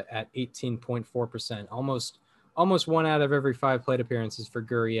at 18.4%. Almost 1 out of every 5 plate appearances for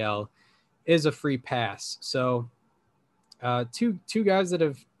Gurriel is a free pass. So two guys that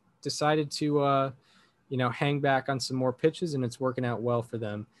have decided to hang back on some more pitches, and it's working out well for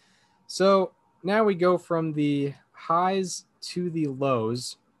them. So now we go from the highs to the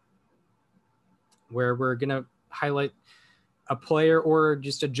lows, where we're going to highlight a player or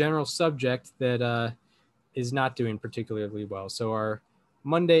just a general subject that is not doing particularly well. So our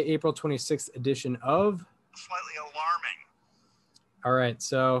Monday, April 26th edition of Slightly Alarming. All right.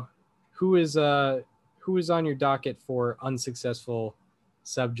 So who is on your docket for unsuccessful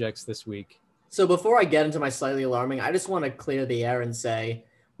subjects this week? So before I get into my Slightly Alarming, I just want to clear the air and say,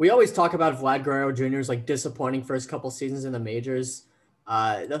 we always talk about Vlad Guerrero Jr.'s disappointing first couple seasons in the majors.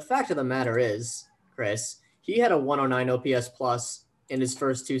 The fact of the matter is, Chris, he had a 109 OPS plus in his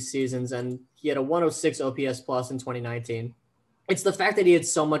first 2 seasons, and he had a 106 OPS plus in 2019. It's the fact that he had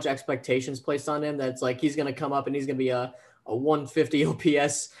so much expectations placed on him that it's like he's going to come up and he's going to be a 150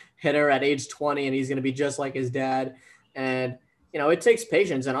 OPS hitter at age 20, and he's going to be just like his dad. And, it takes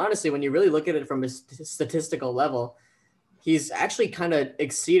patience. And honestly, when you really look at it from a statistical level, he's actually kind of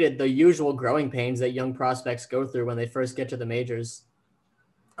exceeded the usual growing pains that young prospects go through when they first get to the majors.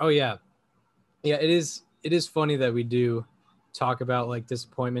 Oh, yeah. Yeah, it is funny that we do talk about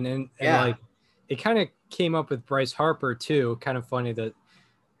disappointment and it kind of came up with Bryce Harper too. Kind of funny that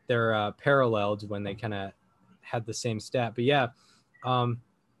they're paralleled when they kind of had the same stat. But yeah,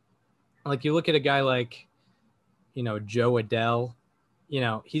 you look at a guy like, Joe Adele,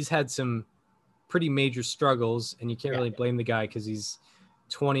 he's had some pretty major struggles, and you can't really blame the guy because he's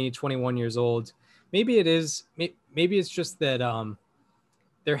 20, 21 years old. Maybe it's just that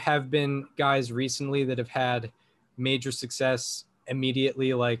there have been guys recently that have had major success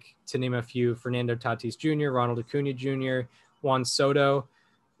immediately, to name a few: Fernando Tatis Jr., Ronald Acuna Jr., Juan Soto,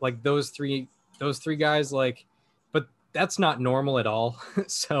 those three guys, but that's not normal at all.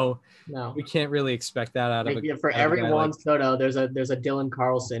 So no, we can't really expect that out of for every Juan Soto, there's a Dylan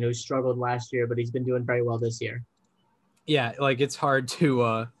Carlson who struggled last year, but he's been doing very well this year. Yeah, it's hard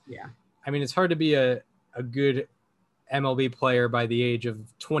to it's hard to be a good MLB player by the age of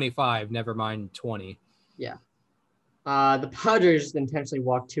 25, never mind 20. Yeah. The Padres intentionally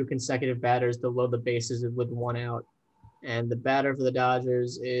walked 2 consecutive batters to load the bases with 1 out. And the batter for the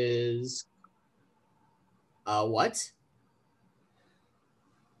Dodgers is what?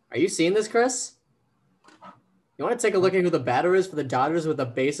 Are you seeing this, Chris? You want to take a look at who the batter is for the Dodgers with the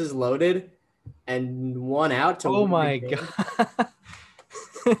bases loaded? and 1 out to Oh win the my game.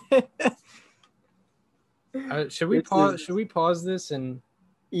 God. Should we This pause? is- Should we pause this and?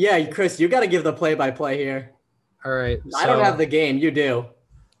 Yeah, Chris, you got to give the play-by-play here. All right. I don't so- have the game. You do.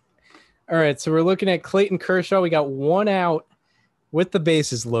 All right. So we're looking at Clayton Kershaw. We got 1 out with the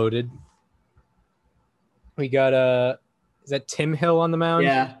bases loaded. We got is that Tim Hill on the mound?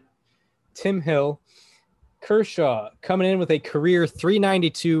 Yeah. Tim Hill. Kershaw coming in with a career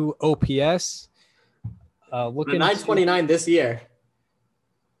 392 OPS. Looking 929 this year.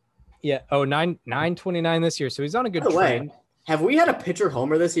 Yeah. Oh, 929 this year. So he's on a good By the way, trend. have we had a pitcher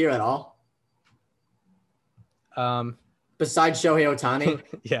homer this year at all? Besides Shohei Ohtani?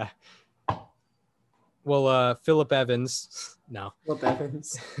 Yeah. Well, Philip Evans. No. Flip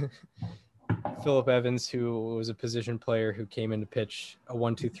Evans. Philip Evans, who was a position player who came in to pitch a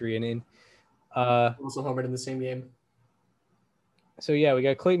 1-2-3 inning. Also homered in the same game. So yeah, we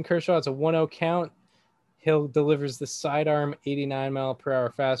got Clayton Kershaw. It's a 1-0 count. Hill delivers the sidearm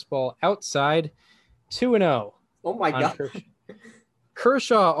 89-mile-per-hour fastball outside, 2-0. Oh my on God.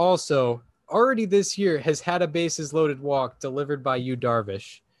 Kershaw also already this year has had a bases loaded walk delivered by Yu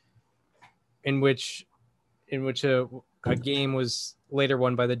Darvish, in which a game was later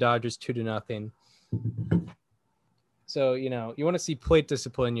won by the Dodgers 2-0. So, you want to see plate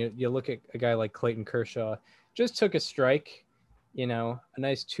discipline. You look at a guy like Clayton Kershaw, just took a strike, a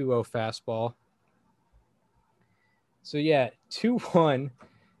nice 2-0 fastball. So yeah, 2-1.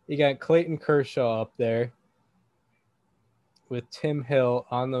 You got Clayton Kershaw up there with Tim Hill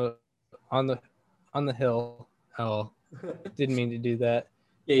on the hill. Oh, didn't mean to do that.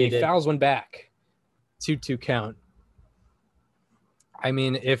 Yeah, He you did. fouls one back. 2-2 count. I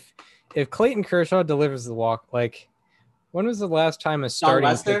mean, if Clayton Kershaw delivers the walk, like, when was the last time a starting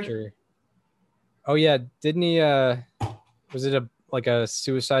Lester? pitcher? Oh yeah, didn't he? Was it a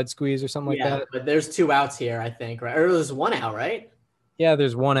suicide squeeze or something like that? But there's 2 outs here, I think, right? Or there's 1 out, right? Yeah,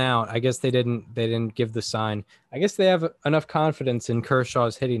 there's 1 out. I guess they didn't give the sign. I guess they have enough confidence in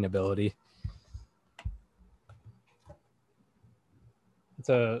Kershaw's hitting ability. It's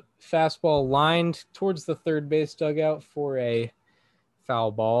a fastball lined towards the third base dugout for a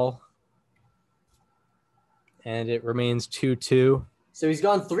foul ball. And it remains 2-2. So he's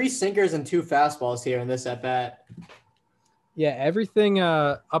gone 3 sinkers and 2 fastballs here in this at bat. Yeah, everything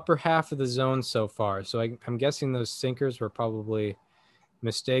upper half of the zone so far. So I'm guessing those sinkers were probably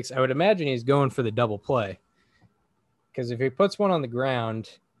mistakes. I would imagine he's going for the double play. Because if he puts one on the ground,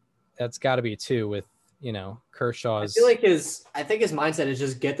 that's got to be 2 with, Kershaw's. I think his mindset is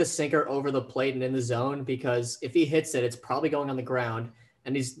just get the sinker over the plate and in the zone, because if he hits it, it's probably going on the ground.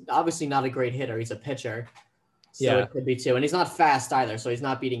 And he's obviously not a great hitter. He's a pitcher. So Yeah. it could be 2. And he's not fast either, so he's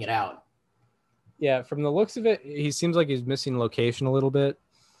not beating it out. Yeah, from the looks of it, he seems like he's missing location a little bit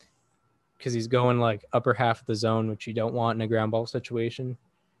because he's going like upper half of the zone, which you don't want in a ground ball situation.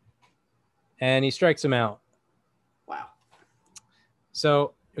 And he strikes him out. Wow.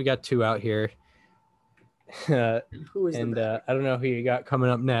 So we got 2 out here. Who is And the I don't know who you got coming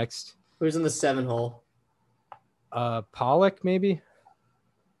up next. Who's in the 7 hole? Pollock, maybe?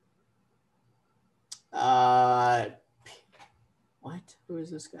 What? Who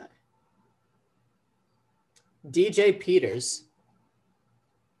is this guy? DJ Peters.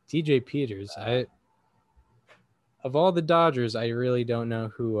 DJ Peters. Of all the Dodgers, I really don't know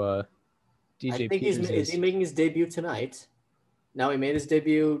who DJ I think Peters is is. he making his debut tonight? No, he made his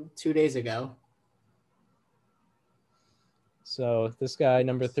debut 2 days ago. So this guy,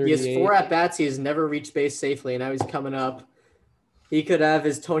 number He 38. has 4 at-bats. He has never reached base safely, and now he's coming up. He could have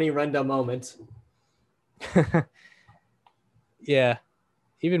his Tony Renda moment. Yeah,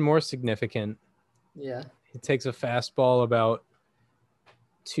 even more significant. Yeah. He takes a fastball about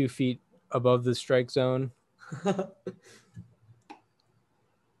 2 feet above the strike zone,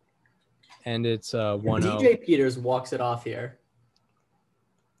 and it's 1-0. DJ Peters walks it off here.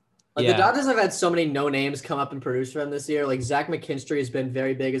 Like, Yeah. the Dodgers have had so many no names come up and produce for them this year. Like, Zach McKinstry has been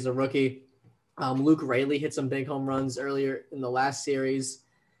very big as a rookie. Luke Raley hit some big home runs earlier in the last series.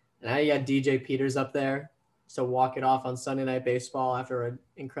 And now you got DJ Peters up there to walk it off on Sunday Night Baseball after an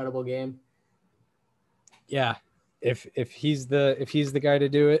incredible game. Yeah, if he's the guy to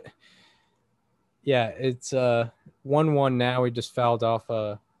do it. Yeah, it's 1-1 now. We just fouled off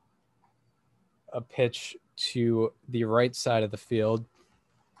a pitch to the right side of the field.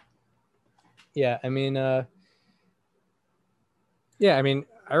 Yeah, I mean, I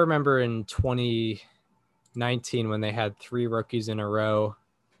remember in 2019 when they had 3 rookies in a row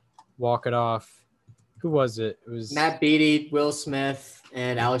walk it off. Who was it? It was Matt Beatty, Will Smith,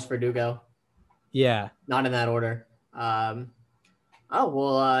 and Alex Verdugo. Yeah, Not in that order. Oh,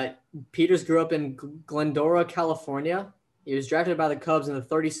 well, Peters grew up in Glendora, California. He was drafted by the Cubs in the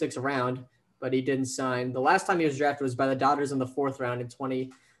 36th round, but he didn't sign. The last time he was drafted was by the Dodgers in the 4th round in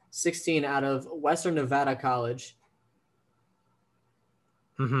 2016 out of Western Nevada College.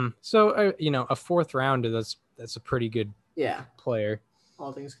 Mm-hmm. So, a 4th rounder, that's a pretty good player.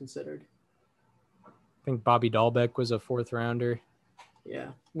 All things considered. I think Bobby Dahlbeck was a 4th rounder.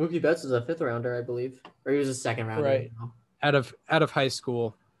 Yeah. Mookie Betts was a 5th rounder, I believe. Or he was a 2nd rounder. Right. Out of high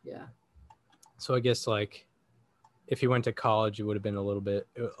school. Yeah. So I guess like if he went to college, it would have been a little bit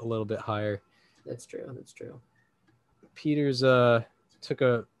higher. That's true. Peters took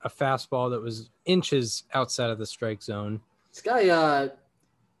a fastball that was inches outside of the strike zone. This guy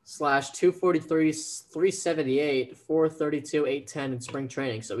slash 243, 378, 432, 810 in spring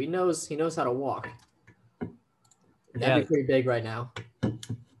training. So he knows how to walk. That'd be pretty big right now. And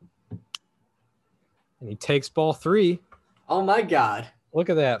he takes ball 3. Oh my God. Look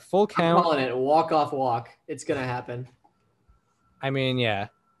at that. Full count. I'm calling it walk-off walk. It's gonna happen. I mean, yeah.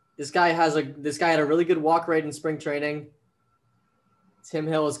 This guy had a really good walk rate in spring training. Tim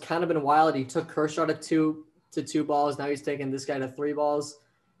Hill has kind of been wild. He took Kershaw to two balls. Now he's taking this guy to 3 balls.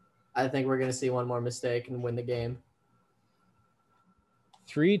 I think we're gonna see one more mistake and win the game.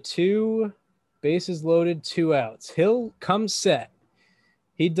 3-2, bases loaded, 2 outs. Hill comes set.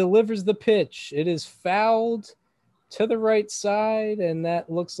 He delivers the pitch. It is fouled to the right side, and that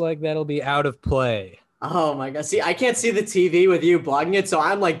looks like that'll be out of play. Oh my God. See, I can't see the TV with you blocking it, so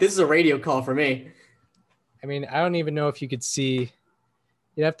I'm like, this is a radio call for me. I mean, I don't even know if you could see.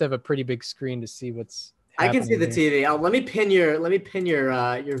 You'd have to have a pretty big screen to see what's happening. I can see the TV. Let me pin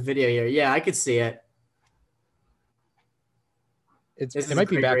your video here. Yeah, I could see it. It might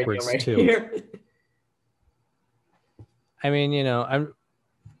be backwards too. Here. I mean,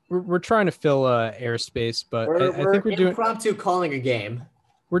 we're trying to fill airspace, but I think we're doing impromptu calling a game.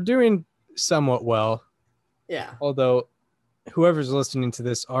 We're doing somewhat well. Yeah. Although whoever's listening to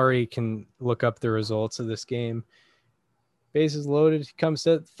this already can look up the results of this game. Bases loaded, comes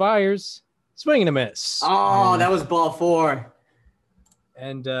set, fires, swing and a miss. Oh, that was ball 4.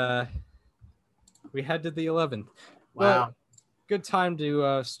 And we head to the 11th. Wow. Well, good time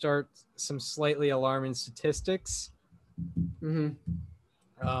to start some slightly alarming statistics. Mm-hmm.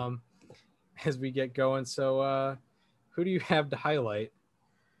 As we get going. So who do you have to highlight?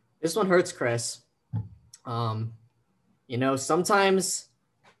 This one hurts, Chris. Sometimes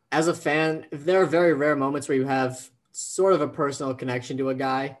as a fan, there are very rare moments where you have sort of a personal connection to a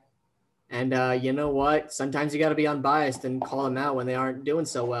guy. And you know what? Sometimes you got to be unbiased and call them out when they aren't doing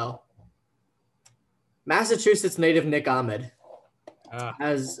so well. Massachusetts native Nick Ahmed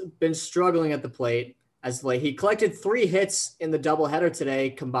has been struggling at the plate as late. He collected 3 hits in the doubleheader today,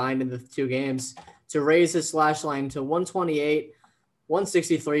 combined in the 2 games, to raise his slash line to 128,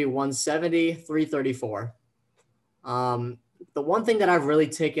 163, 170, 334. The one thing that I've really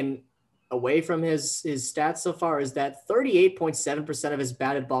taken away from his stats so far is that 38.7% of his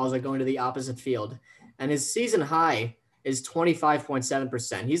batted balls are going to the opposite field, and his season high is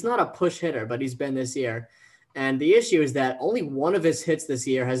 25.7%. He's not a push hitter, but he's been this year. And the issue is that only one of his hits this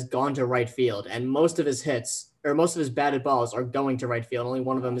year has gone to right field, and most of his batted balls are going to right field. Only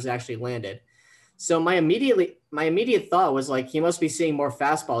one of them has actually landed. So my immediate thought was like, he must be seeing more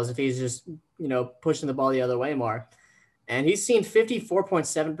fastballs if he's just, pushing the ball the other way more. And he's seen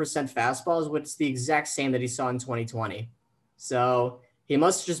 54.7% fastballs, which is the exact same that he saw in 2020. So he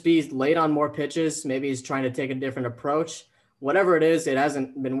must just be late on more pitches. Maybe he's trying to take a different approach. Whatever it is, it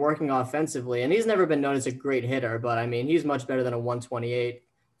hasn't been working offensively. And he's never been known as a great hitter, but I mean, he's much better than a 128,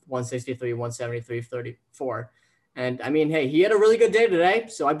 163, 173, 34. And I mean, hey, he had a really good day today,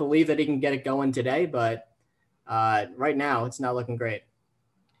 so I believe that he can get it going today, but right now it's not looking great.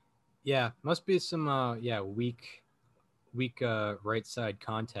 Yeah, must be some weak right side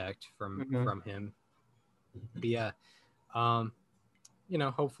contact from him. But yeah,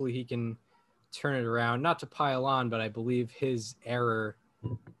 hopefully he can turn it around. Not to pile on, but I believe his error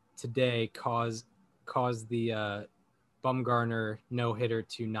today caused the Bumgarner no-hitter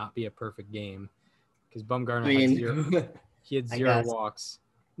to not be a perfect game, because Bumgarner had zero walks.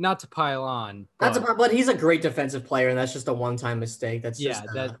 Not to pile on, but he's a great defensive player, and that's just a one-time mistake. That's just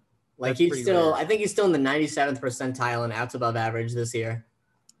he's still rare. I think he's still in the 97th percentile and outs above average this year.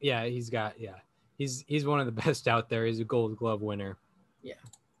 Yeah, he's one of the best out there. He's a Gold Glove winner. Yeah,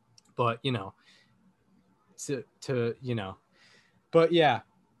 but but yeah.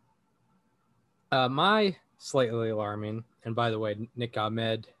 My slightly alarming, and by the way, Nick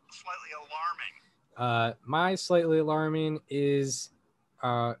Ahmed. Slightly alarming. My slightly alarming is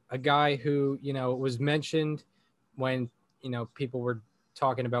a guy who, was mentioned when, people were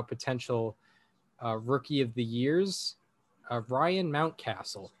talking about potential rookie of the years, Ryan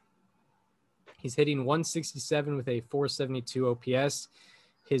Mountcastle. He's hitting 167 with a 472 OPS.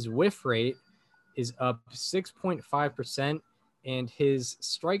 His whiff rate is up 6.5%, and his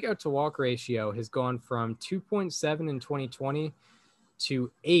strikeout to walk ratio has gone from 2.7 in 2020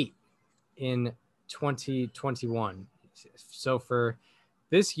 to 8 in 2021. So for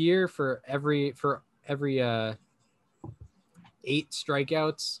this year, for every 8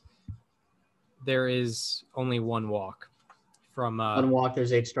 strikeouts, there is only one walk. From one walk,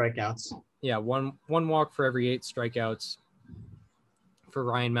 there's 8 strikeouts. Yeah, one walk for every 8 strikeouts for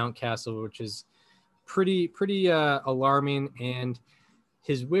Ryan Mountcastle, which is pretty alarming. And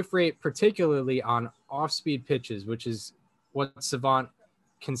his whiff rate, particularly on off-speed pitches, which is what Savant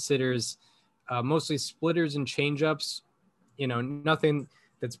considers mostly splitters and changeups. Nothing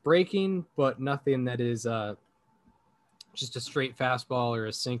that's breaking, but nothing that is just a straight fastball or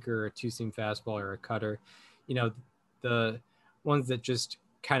a sinker or a 2-seam fastball or a cutter. The ones that just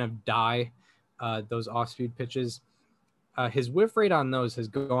kind of die, those off-speed pitches. His whiff rate on those has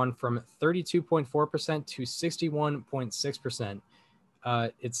gone from 32.4% to 61.6%.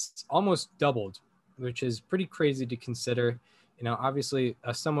 It's almost doubled, which is pretty crazy to consider. Obviously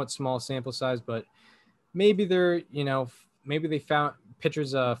a somewhat small sample size, but maybe they found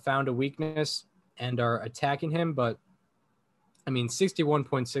pitchers found a weakness and are attacking him. But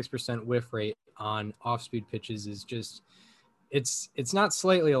 61.6% whiff rate on off-speed pitches is just, it's not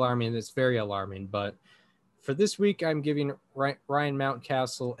slightly alarming. It's very alarming. But for this week, I'm giving Ryan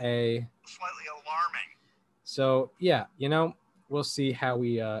Mountcastle a slightly alarming. So yeah, we'll see how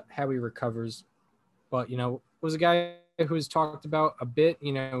he recovers. But was a guy who's talked about a bit.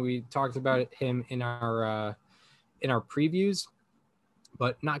 We talked about him in our previews,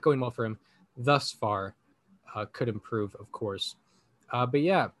 but not going well for him thus far. Could improve, of course. But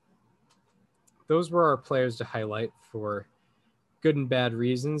yeah, those were our players to highlight for good and bad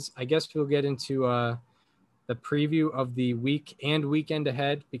reasons. I guess we'll get into the preview of the week and weekend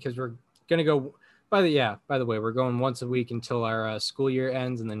ahead, because we're gonna go by the way, we're going once a week until our school year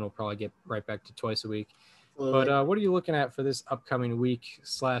ends, and then we'll probably get right back to twice a week. But what are you looking at for this upcoming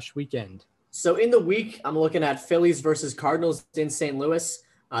week/weekend? So in the week, I'm looking at Phillies versus Cardinals in St. Louis.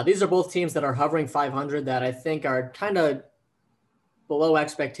 These are both teams that are hovering 500 that I think are kind of below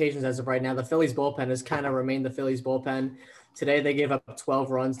expectations as of right now. The Phillies bullpen has kind of remained the Phillies bullpen. Today they gave up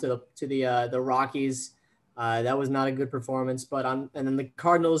 12 runs to the Rockies. That was not a good performance. And then the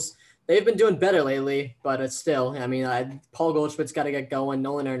Cardinals, they've been doing better lately, but it's still, Paul Goldschmidt's got to get going.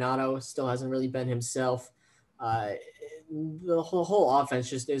 Nolan Arenado still hasn't really been himself. The whole offense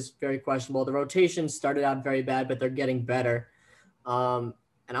just is very questionable. The rotation started out very bad, but they're getting better. And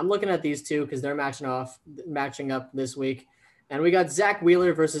I'm looking at these two because they're matching up this week. And we got Zach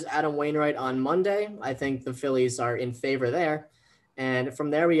Wheeler versus Adam Wainwright on Monday. I think the Phillies are in favor there. And from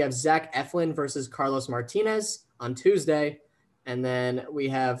there, we have Zach Eflin versus Carlos Martinez on Tuesday. And then we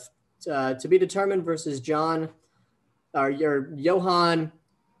have to be determined versus Johan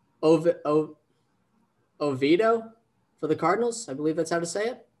Oviedo for the Cardinals. I believe that's how to say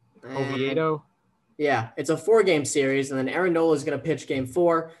it. Oviedo. Yeah, it's a 4-game series. And then Aaron Nola is going to pitch game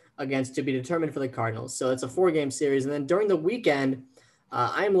 4 against to be determined for the Cardinals. So it's a 4-game series. And then during the weekend,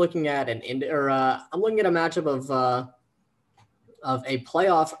 I'm looking at I'm looking at a matchup of a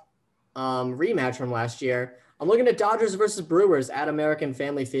playoff rematch from last year. I'm looking at Dodgers versus Brewers at American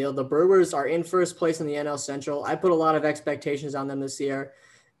Family Field. The Brewers are in first place in the NL Central. I put a lot of expectations on them this year,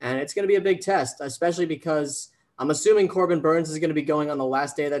 and it's going to be a big test, especially because I'm assuming Corbin Burns is going to be going on the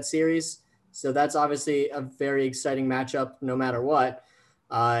last day of that series. So that's obviously a very exciting matchup no matter what.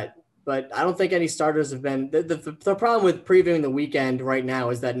 But I don't think any starters have been the problem with previewing the weekend right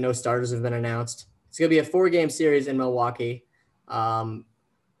now is that no starters have been announced. It's going to be a 4-game series in Milwaukee.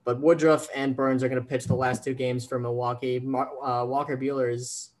 But Woodruff and Burns are going to pitch the last 2 games for Milwaukee. Walker Buehler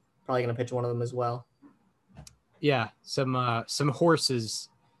is probably going to pitch one of them as well. Yeah, some horses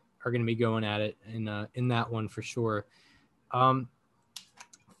are going to be going at it in that one for sure.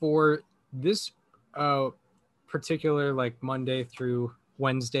 For this particular Monday through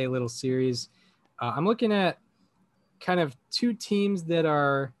Wednesday little series, I'm looking at kind of 2 teams that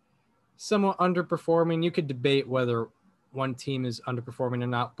are somewhat underperforming. You could debate whether one team is underperforming or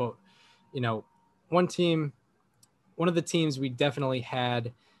not, but one of the teams we definitely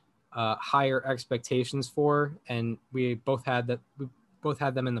had higher expectations for, and we both had them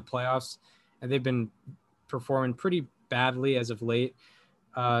in the playoffs, and they've been performing pretty badly as of late.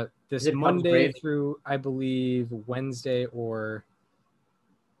 This Monday through, I believe, Monday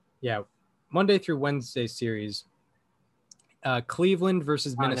through Wednesday series, Cleveland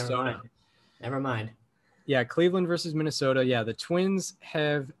versus Oh, Minnesota. Never mind. Yeah, Cleveland versus Minnesota. Yeah, the Twins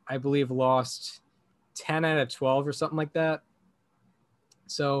have, I believe, lost 10 out of 12 or something like that.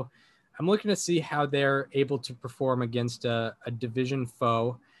 So I'm looking to see how they're able to perform against a division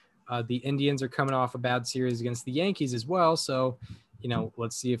foe. The Indians are coming off a bad series against the Yankees as well. So,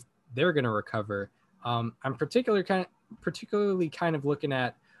 let's see if they're going to recover. I'm particularly kind of looking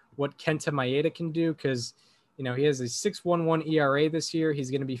at what Kenta Maeda can do because, he has a 6.11 ERA this year.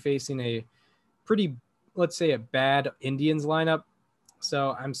 He's going to be facing a pretty, let's say, a bad Indians lineup.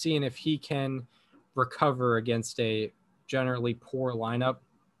 So I'm seeing if he can recover against a generally poor lineup.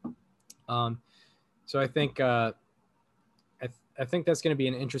 So I think I think that's going to be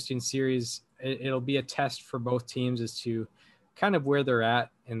an interesting series. It'll be a test for both teams as to kind of where they're at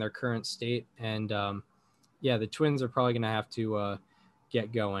in their current state. And the Twins are probably going to have to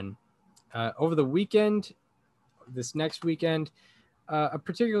get going over the weekend. This next weekend, a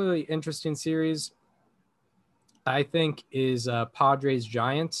particularly interesting series, I think, is Padres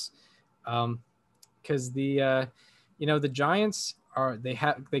Giants, because the Giants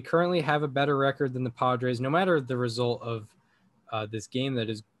they currently have a better record than the Padres, no matter the result of this game that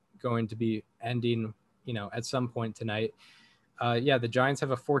is going to be ending, at some point tonight. The Giants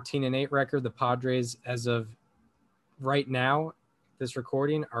have a 14-8 record. The Padres, as of right now, this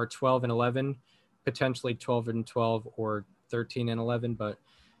recording, are 12-11, potentially 12-12 or 13-11, but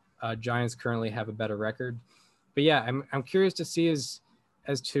Giants currently have a better record. But yeah, I'm curious to see as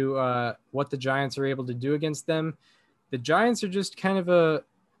to what the Giants are able to do against them. The Giants are just kind of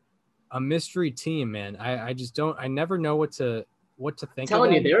a mystery team, man. I never know what to think. I'm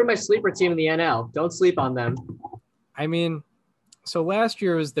telling you, they were my sleeper team in the NL. Don't sleep on them. I mean, so last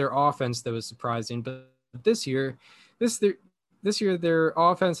year was their offense that was surprising, but this year their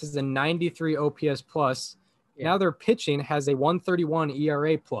offense is a 93 OPS plus. Yeah. Now their pitching has a 131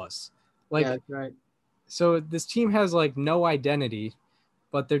 ERA plus. Yeah, that's right. So this team has like no identity,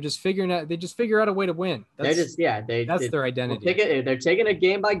 but they're just figure out a way to win. That's their identity. They're taking it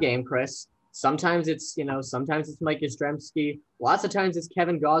game by game, Chris. Sometimes it's Mike Yastrzemski. Lots of times it's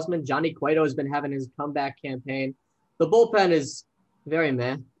Kevin Gausman. Johnny Cueto has been having his comeback campaign. The bullpen is very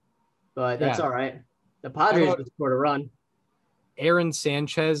meh, but that's all right. The Padres just scored a run. Aaron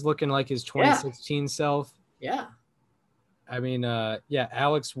Sanchez looking like his 2016 self. Yeah. I mean,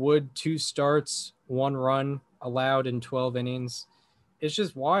 Alex Wood, 2 starts, 1 run allowed in 12 innings. It's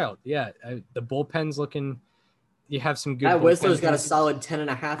just wild. Yeah, the bullpen's looking. You have some good. Matt Whistler's got a solid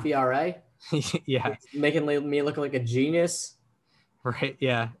 10.5 ERA. Yeah, it's making me look like a genius. Right.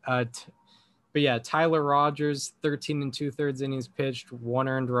 Yeah. But yeah, Tyler Rogers, 13 2/3 innings pitched, 1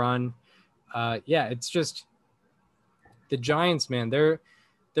 earned run. It's just the Giants, man. They're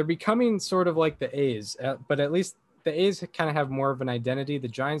becoming sort of like the A's, but at least the A's kind of have more of an identity. The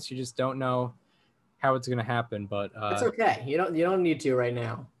Giants, you just don't know how it's going to happen, but that's okay. You don't need to right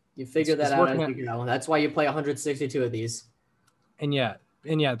now. You figure that out as you go. That's why you play 162 of these. And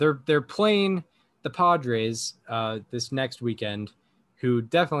they're playing the Padres this next weekend, who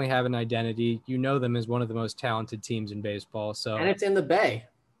definitely have an identity. You know them as one of the most talented teams in baseball. So and it's in the Bay.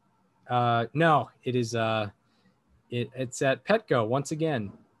 No, it is. It's at Petco once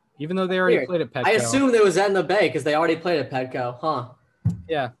again, even though they already played at Petco. I assumed it was in the Bay because they already played at Petco, huh?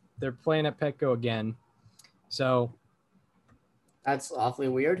 Yeah. They're playing at Petco again. So that's awfully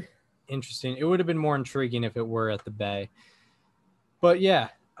weird. Interesting. It would have been more intriguing if it were at the Bay. But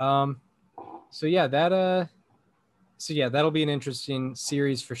that'll be an interesting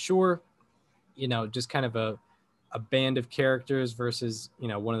series for sure. Just kind of a band of characters versus,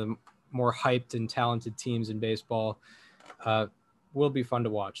 one of the more hyped and talented teams in baseball. Will be fun to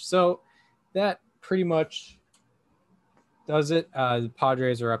watch. So that pretty much does it. The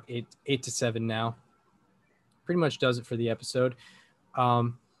Padres are up 8-7 now. Pretty much does it for the episode.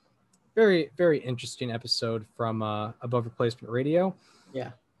 Very, very interesting episode from Above Replacement Radio.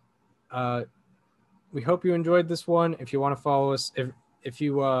 Yeah. We hope you enjoyed this one. If you want to follow us, if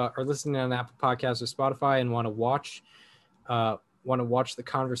you are listening on Apple Podcasts or Spotify and want to watch the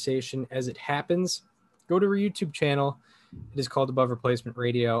conversation as it happens, go to our YouTube channel. It is called Above Replacement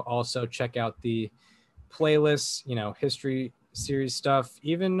Radio. Also check out the playlists, history series stuff,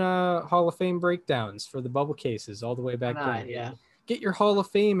 even Hall of Fame breakdowns for the bubble cases all the way back then. Yeah. Get your Hall of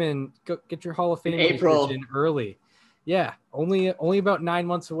Fame in April in early. Yeah, only about 9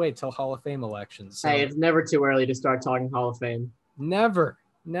 months away till Hall of Fame elections. So. Hey, it's never too early to start talking Hall of Fame. Never.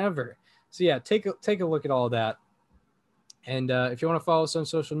 So yeah, take a look at all of that. And if you want to follow us on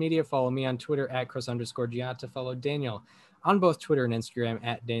social media, follow me on Twitter at Chris_Gianta. Follow Daniel on both Twitter and Instagram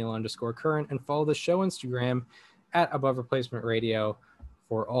at Daniel_current, and follow the show Instagram at Above Replacement Radio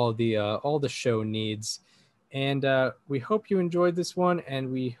for all the show needs. And we hope you enjoyed this one,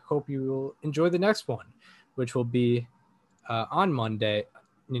 and we hope you will enjoy the next one, which will be on Monday,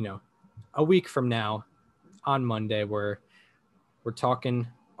 a week from now on Monday, where we're talking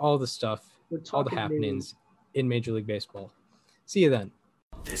all the stuff, all the happenings in Major League Baseball. See you then.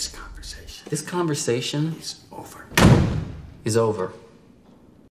 This conversation is over.